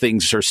those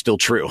things are still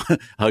true.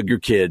 Hug your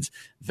kids,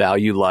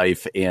 value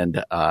life,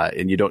 and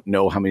you don't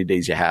know how many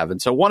days you have.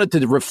 And so I wanted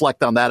to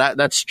reflect on that.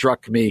 That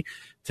struck me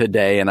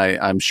today, and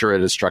I'm sure it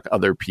has struck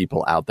other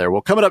people out there.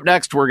 Well, coming up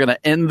next, we're going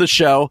to end the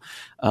show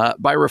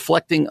by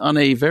reflecting on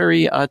a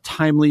very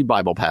timely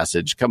Bible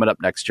passage. Coming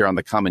up next here on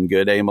The Common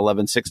Good, AM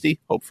 1160,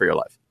 Hope for Your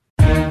Life.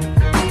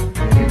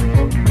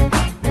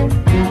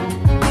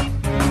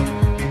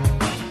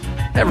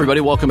 Hey everybody,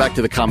 welcome back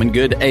to The Common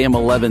Good, AM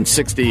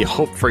 1160,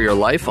 Hope for Your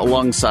Life.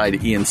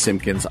 Alongside Ian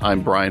Simpkins,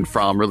 I'm Brian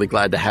Fromm. Really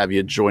glad to have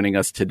you joining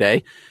us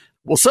today.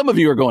 Well, some of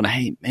you are going,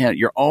 hey, man,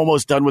 you're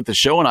almost done with the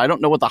show, and I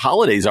don't know what the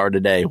holidays are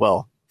today.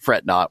 Well,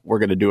 fret not. We're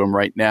going to do them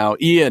right now.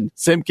 Ian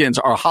Simpkins,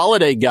 our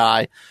holiday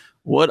guy.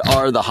 What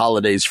are the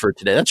holidays for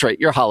today? That's right.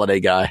 You're a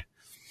holiday guy.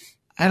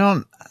 I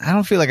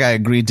don't feel like I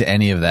agreed to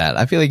any of that.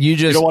 I feel like you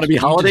don't want to be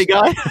holiday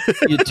guy.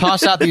 You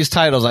toss out these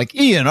titles like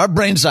Ian, our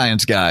brain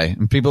science guy,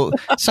 and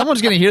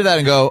someone's going to hear that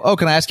and go, "Oh,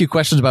 can I ask you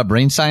questions about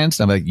brain science?"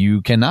 And I'm like,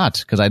 "You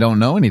cannot, because I don't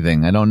know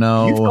anything. I don't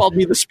know." You've called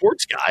me the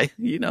sports guy.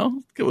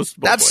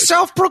 That's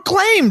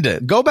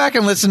self-proclaimed. Go back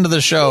and listen to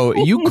the show.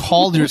 You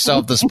called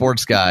yourself the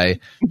sports guy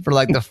for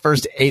like the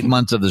first 8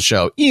 months of the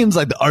show. Ian's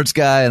like the arts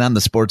guy, and I'm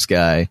the sports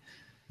guy.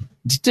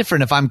 It's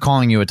different if I'm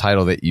calling you a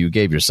title that you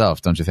gave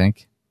yourself, don't you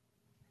think?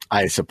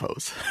 I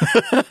suppose.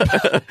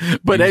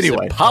 But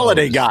anyway,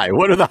 holiday guy.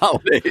 What are the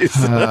holidays?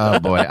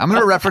 Oh, boy. I'm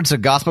going to reference a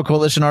Gospel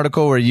Coalition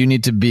article where you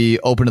need to be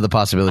open to the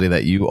possibility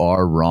that you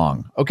are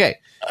wrong. Okay.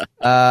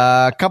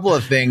 A couple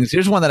of things.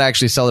 Here's one that I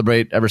actually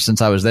celebrate ever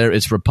since I was there.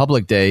 It's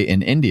Republic Day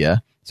in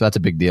India. So that's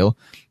a big deal.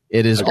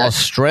 It is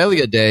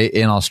Australia Day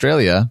in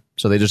Australia.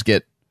 So they just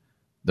get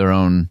their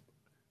own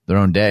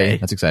day.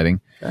 That's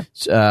exciting.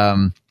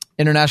 Okay.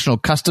 International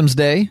Customs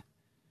Day.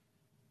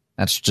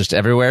 That's just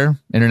everywhere,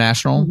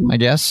 international, I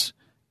guess.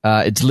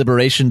 It's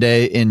Liberation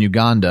Day in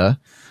Uganda.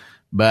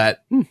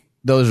 But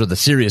those are the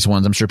serious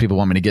ones. I'm sure people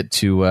want me to get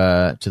to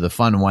the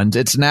fun ones.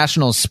 It's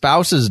National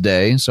Spouses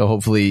Day, so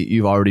hopefully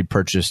you've already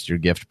purchased your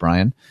gift,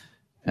 Brian.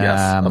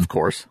 Yes, of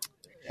course.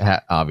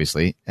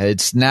 Obviously.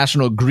 It's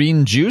National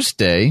Green Juice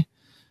Day.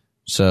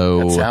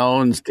 So that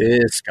sounds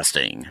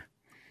disgusting.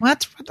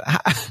 What?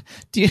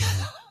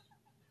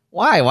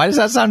 Why? Why does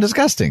that sound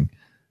disgusting?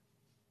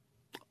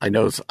 I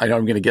know I'm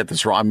going to get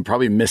this wrong. I'm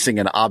probably missing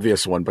an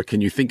obvious one, but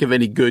can you think of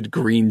any good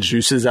green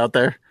juices out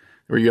there?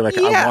 Where you're like,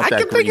 I want that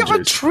can green think juice.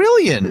 of a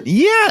trillion.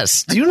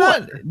 Yes. Do you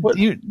not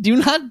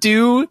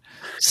do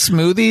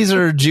smoothies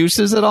or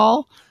juices at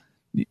all?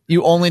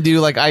 You only do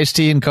like iced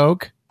tea and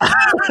Coke?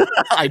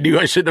 I knew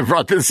I shouldn't have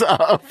brought this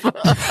up.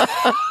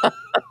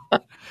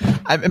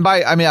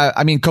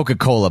 I mean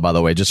Coca-Cola, by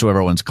the way, just so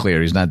everyone's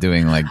clear. He's not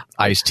doing like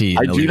iced tea.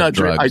 I do not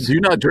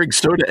drink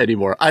soda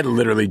anymore. I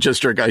literally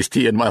just drink iced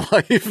tea in my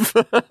life.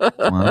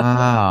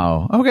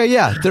 Wow. Okay,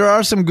 yeah. There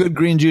are some good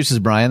green juices,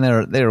 Brian.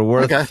 They're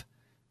worth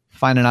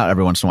finding out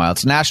every once in a while.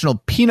 It's National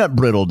Peanut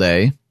Brittle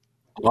Day.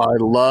 I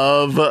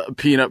love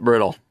peanut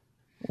brittle.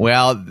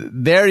 Well,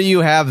 there you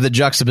have the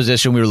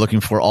juxtaposition we were looking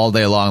for all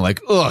day long.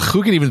 Like, ugh,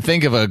 who can even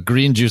think of a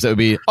green juice that would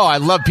be, I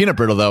love peanut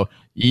brittle, though.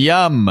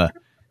 Yum.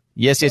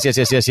 Yes.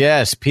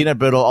 Peanut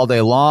brittle all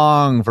day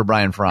long for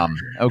Brian Fromm.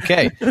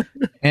 Okay.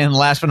 And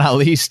last but not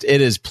least,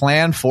 it is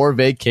Plan for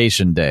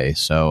Vacation Day.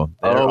 So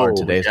there are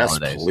today's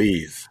holidays.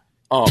 Please.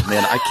 Oh,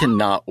 man, I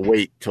cannot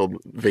wait till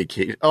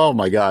vacation. Oh,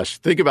 my gosh.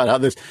 Think about how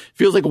this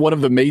feels like one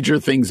of the major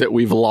things that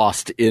we've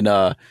lost in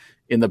the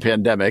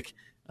pandemic.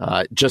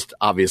 Just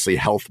obviously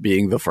health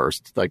being the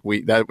first, like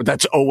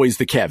that's always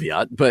the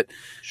caveat, but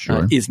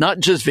is not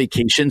just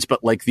vacations,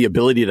 but like the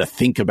ability to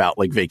think about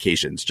like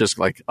vacations, just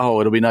like,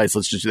 it'll be nice.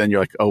 Let's just, then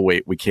you're like, oh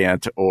wait, we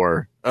can't,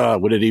 or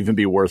would it even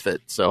be worth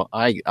it? So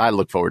I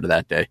look forward to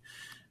that day.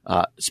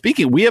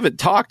 Speaking, we haven't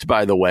talked,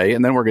 by the way,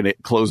 and then we're going to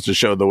close the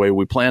show the way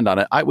we planned on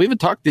it. We haven't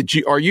talked. Did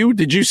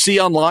you see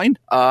online,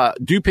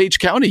 DuPage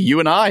County, you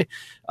and I,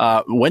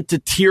 went to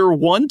Tier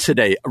 1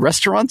 today.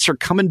 Restaurants are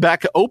coming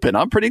back open.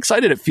 I'm pretty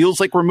excited. It feels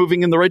like we're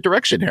moving in the right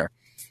direction here.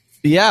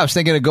 Yeah, I was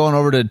thinking of going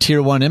over to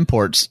Tier 1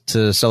 Imports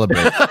to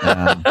celebrate.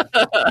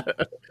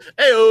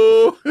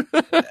 Hey-o!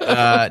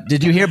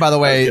 Did you hear, by the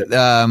way,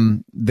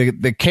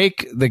 the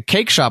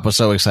cake shop was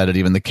so excited,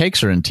 even the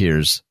cakes are in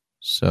tiers.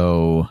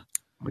 So...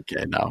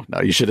 Okay, no,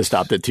 you should have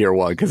stopped at Tier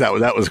 1 because that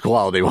was a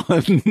quality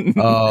one.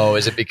 Oh,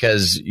 is it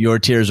because your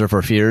tiers are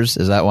for fears?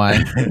 Is that why? I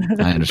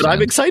understand. But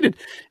I'm excited.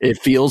 It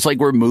feels like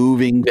we're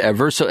moving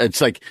ever. So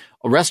it's like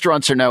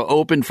restaurants are now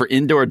open for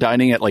indoor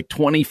dining at like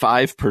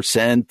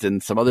 25%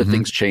 and some other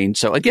things change.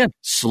 So again,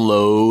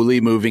 slowly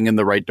moving in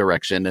the right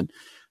direction. And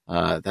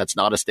that's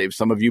not a state.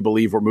 Some of you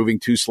believe we're moving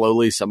too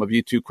slowly, some of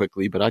you too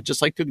quickly. But I'd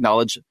just like to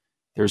acknowledge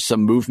there's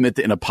some movement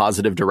in a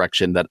positive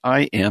direction that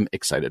I am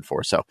excited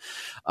for. So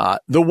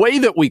the way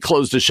that we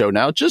close the show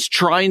now, just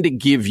trying to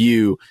give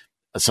you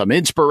some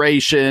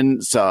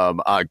inspiration,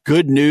 some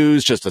good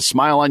news, just a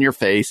smile on your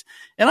face.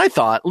 And I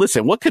thought,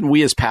 listen, what can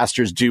we as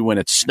pastors do when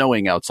it's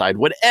snowing outside?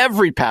 What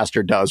every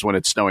pastor does when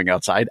it's snowing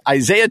outside.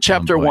 Isaiah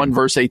chapter 1,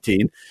 verse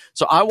 18.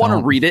 So I want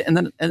to read it, and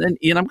then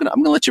Ian, I'm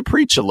gonna let you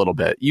preach a little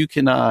bit. You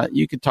can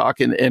talk,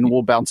 and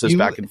we'll bounce this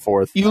back and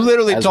forth. You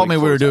literally told me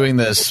we were doing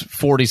this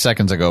 40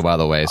 seconds ago, by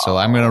the way. So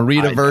I'm going to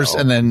read a verse,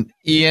 and then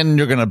Ian,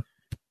 you're going to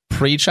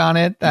preach on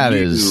it.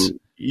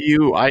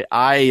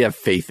 I have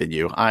faith in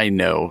you. I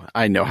know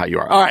how you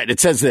are. All right. It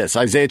says this,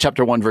 Isaiah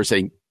chapter 1, verse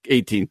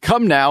 18.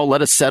 Come now,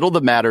 let us settle the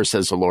matter,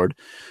 says the Lord.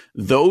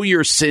 Though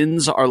your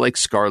sins are like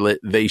scarlet,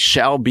 they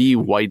shall be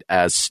white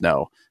as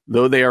snow.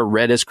 Though they are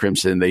red as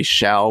crimson, they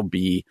shall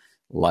be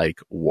like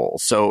wool.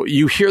 So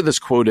you hear this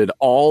quoted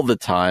all the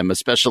time,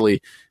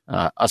 especially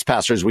us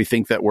pastors. We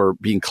think that we're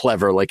being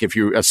clever. Like if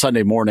you're a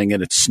Sunday morning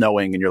and it's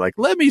snowing and you're like,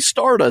 let me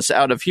start us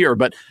out of here.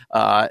 But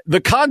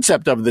the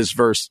concept of this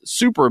verse,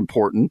 super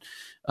important.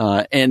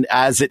 And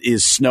as it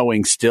is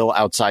snowing still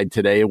outside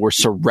today, we're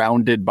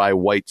surrounded by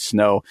white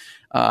snow.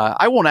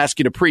 I won't ask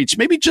you to preach.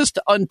 Maybe just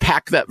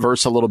unpack that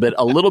verse a little bit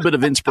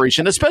of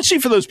inspiration, especially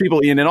for those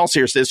people, Ian, in all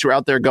seriousness, who are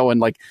out there going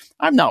like,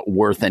 I'm not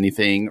worth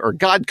anything, or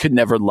God could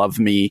never love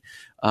me.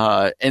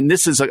 And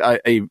this is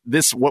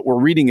what we're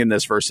reading in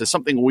this verse is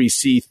something we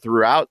see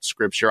throughout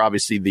Scripture.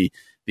 Obviously, the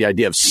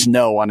idea of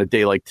snow on a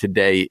day like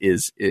today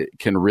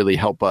can really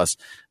help us.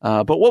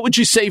 But what would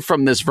you say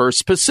from this verse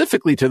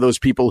specifically to those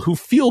people who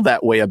feel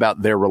that way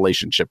about their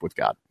relationship with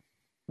God?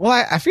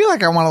 Well, I feel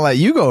like I want to let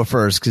you go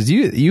first because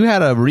you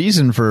had a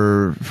reason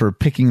for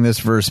picking this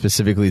verse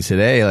specifically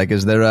today. Like,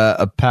 is there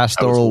a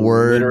pastoral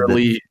word?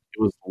 It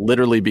was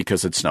literally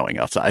because it's snowing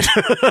outside.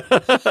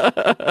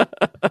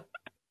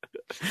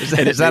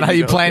 Is that how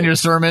you plan your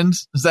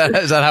sermons? Is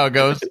that how it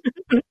goes?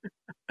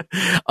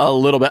 A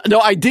little bit.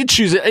 No, I did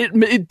choose it.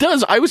 It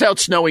does. I was out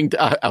shoveling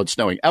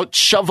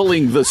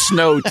the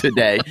snow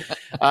today,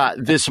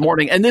 this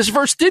morning. And this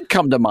verse did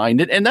come to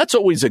mind. And that's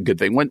always a good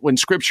thing when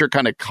Scripture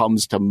kind of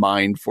comes to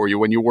mind for you,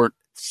 when you weren't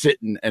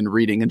sitting and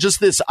reading. And just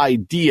this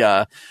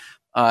idea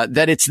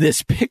that it's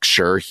this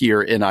picture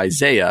here in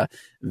Isaiah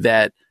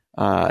that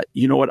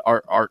you know what,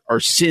 our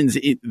sins,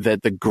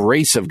 that the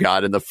grace of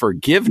God and the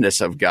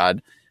forgiveness of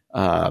God,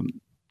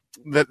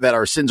 that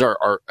our sins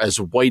are as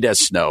white as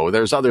snow.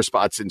 There's other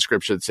spots in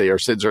Scripture that say our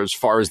sins are as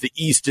far as the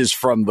east is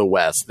from the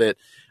west. That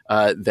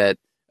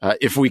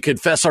if we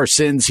confess our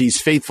sins,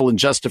 He's faithful and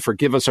just to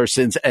forgive us our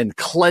sins and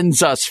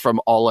cleanse us from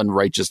all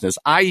unrighteousness.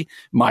 I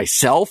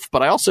myself,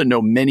 but I also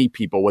know many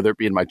people, whether it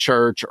be in my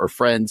church or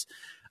friends,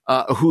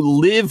 who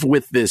live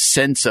with this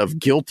sense of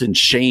guilt and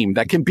shame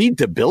that can be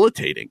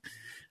debilitating.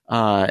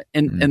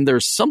 And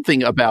there's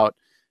something about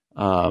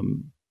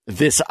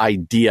this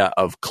idea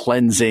of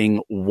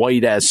cleansing,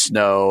 white as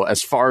snow,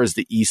 as far as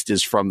the east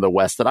is from the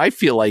west, that I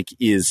feel like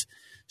is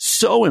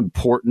so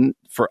important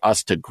for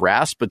us to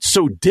grasp, but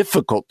so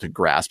difficult to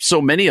grasp. So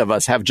many of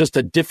us have just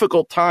a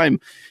difficult time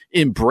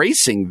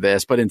embracing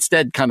this, but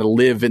instead kind of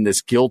live in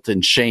this guilt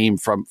and shame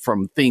from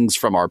things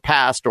from our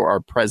past or our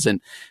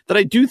present, that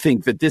I do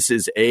think that this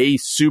is a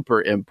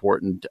super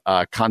important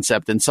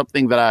concept, and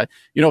something that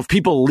if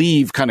people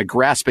leave kind of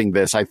grasping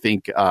this, I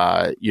think,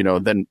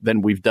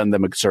 then we've done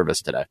them a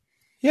service today.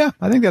 Yeah,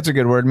 I think that's a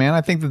good word, man.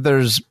 I think that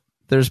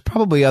there's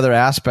probably other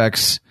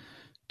aspects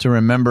to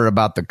remember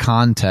about the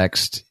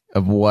context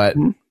of what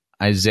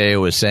Isaiah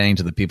was saying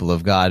to the people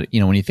of God.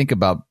 When you think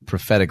about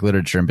prophetic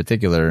literature in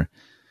particular,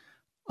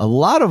 a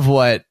lot of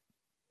what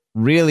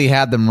really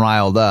had them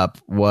riled up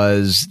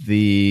was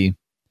the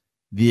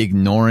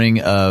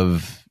ignoring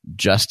of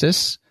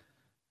justice,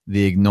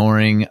 the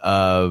ignoring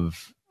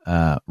of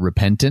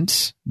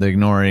repentance, the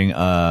ignoring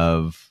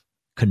of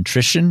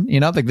contrition.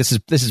 Like this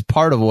is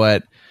part of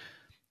what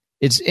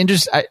it's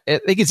interesting. I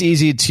think it's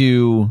easy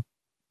to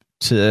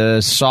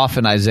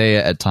soften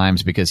Isaiah at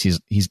times because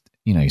he's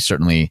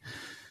certainly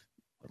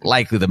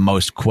likely the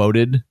most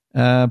quoted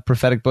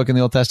prophetic book in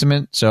the Old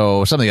Testament.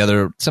 So some of the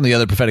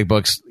other prophetic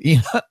books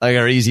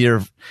are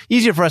easier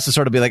for us to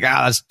sort of be like,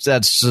 that's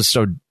just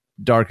so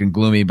dark and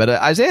gloomy. But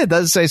Isaiah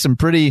does say some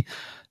pretty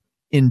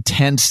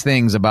intense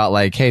things about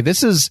like, hey,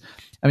 this is.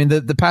 I mean,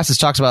 the passage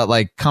talks about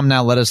like, come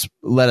now, let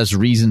us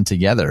reason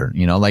together.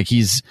 Like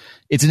it's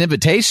an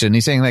invitation.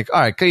 He's saying like, all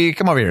right,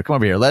 come over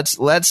here.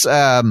 Let's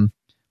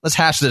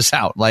hash this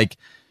out. Like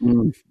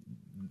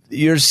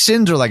your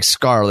sins are like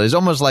scarlet. It's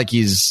almost like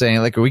he's saying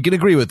like, we can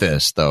agree with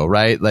this though,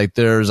 right? Like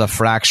there's a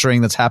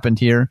fracturing that's happened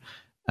here.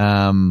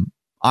 I'm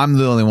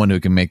the only one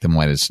who can make them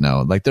white as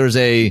snow. Like there's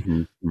a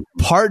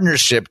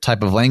partnership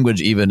type of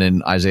language even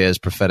in Isaiah's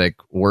prophetic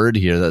word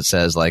here that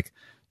says like,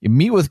 you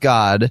meet with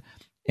God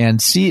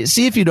and see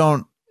if you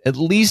don't at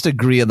least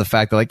agree on the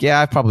fact that like, yeah,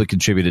 I've probably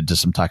contributed to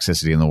some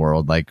toxicity in the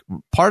world. Like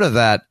part of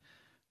that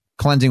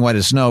cleansing white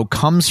as snow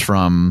comes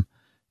from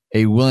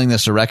a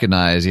willingness to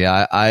recognize,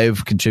 yeah,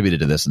 I've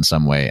contributed to this in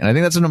some way. And I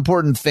think that's an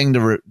important thing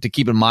to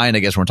keep in mind, I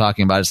guess, when we're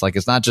talking about it. It's like,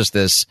 it's not just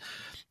this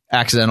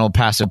accidental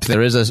passive.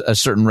 There is a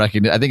certain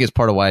recognition. I think it's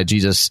part of why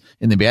Jesus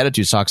in the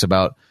Beatitudes talks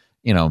about,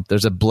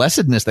 there's a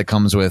blessedness that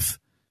comes with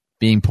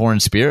being poor in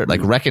spirit,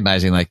 like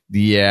recognizing like,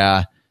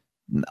 yeah,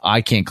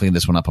 I can't clean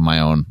this one up on my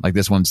own. Like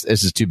this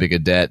is too big a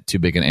debt, too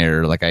big an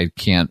error. Like I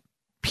can't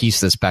piece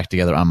this back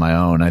together on my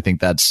own. I think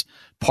that's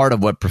part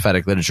of what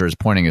prophetic literature is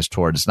pointing us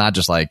towards. It's not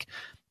just like,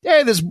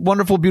 yeah, this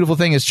wonderful, beautiful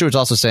thing is true. It's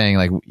also saying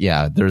like,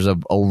 yeah, there's a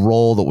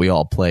role that we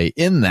all play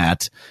in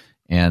that.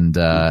 And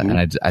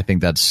I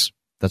think that's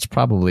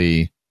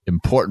probably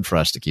important for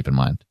us to keep in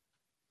mind.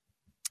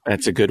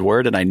 That's a good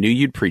word, and I knew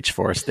you'd preach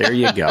for us. There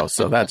you go.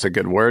 So that's a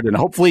good word, and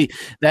hopefully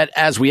that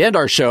as we end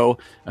our show,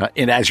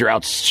 and as you're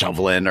out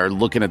shoveling or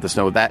looking at the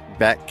snow,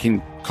 that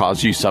can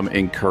cause you some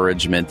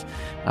encouragement.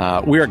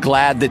 We are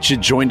glad that you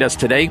joined us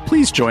today.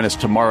 Please join us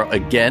tomorrow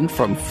again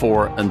from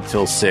 4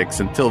 until 6.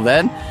 Until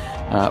then,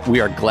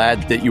 we are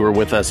glad that you were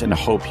with us and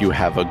hope you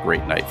have a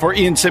great night. For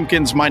Ian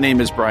Simpkins, my name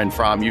is Brian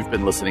Fromm. You've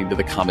been listening to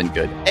The Common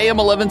Good, AM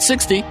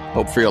 1160.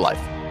 Hope for your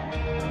life.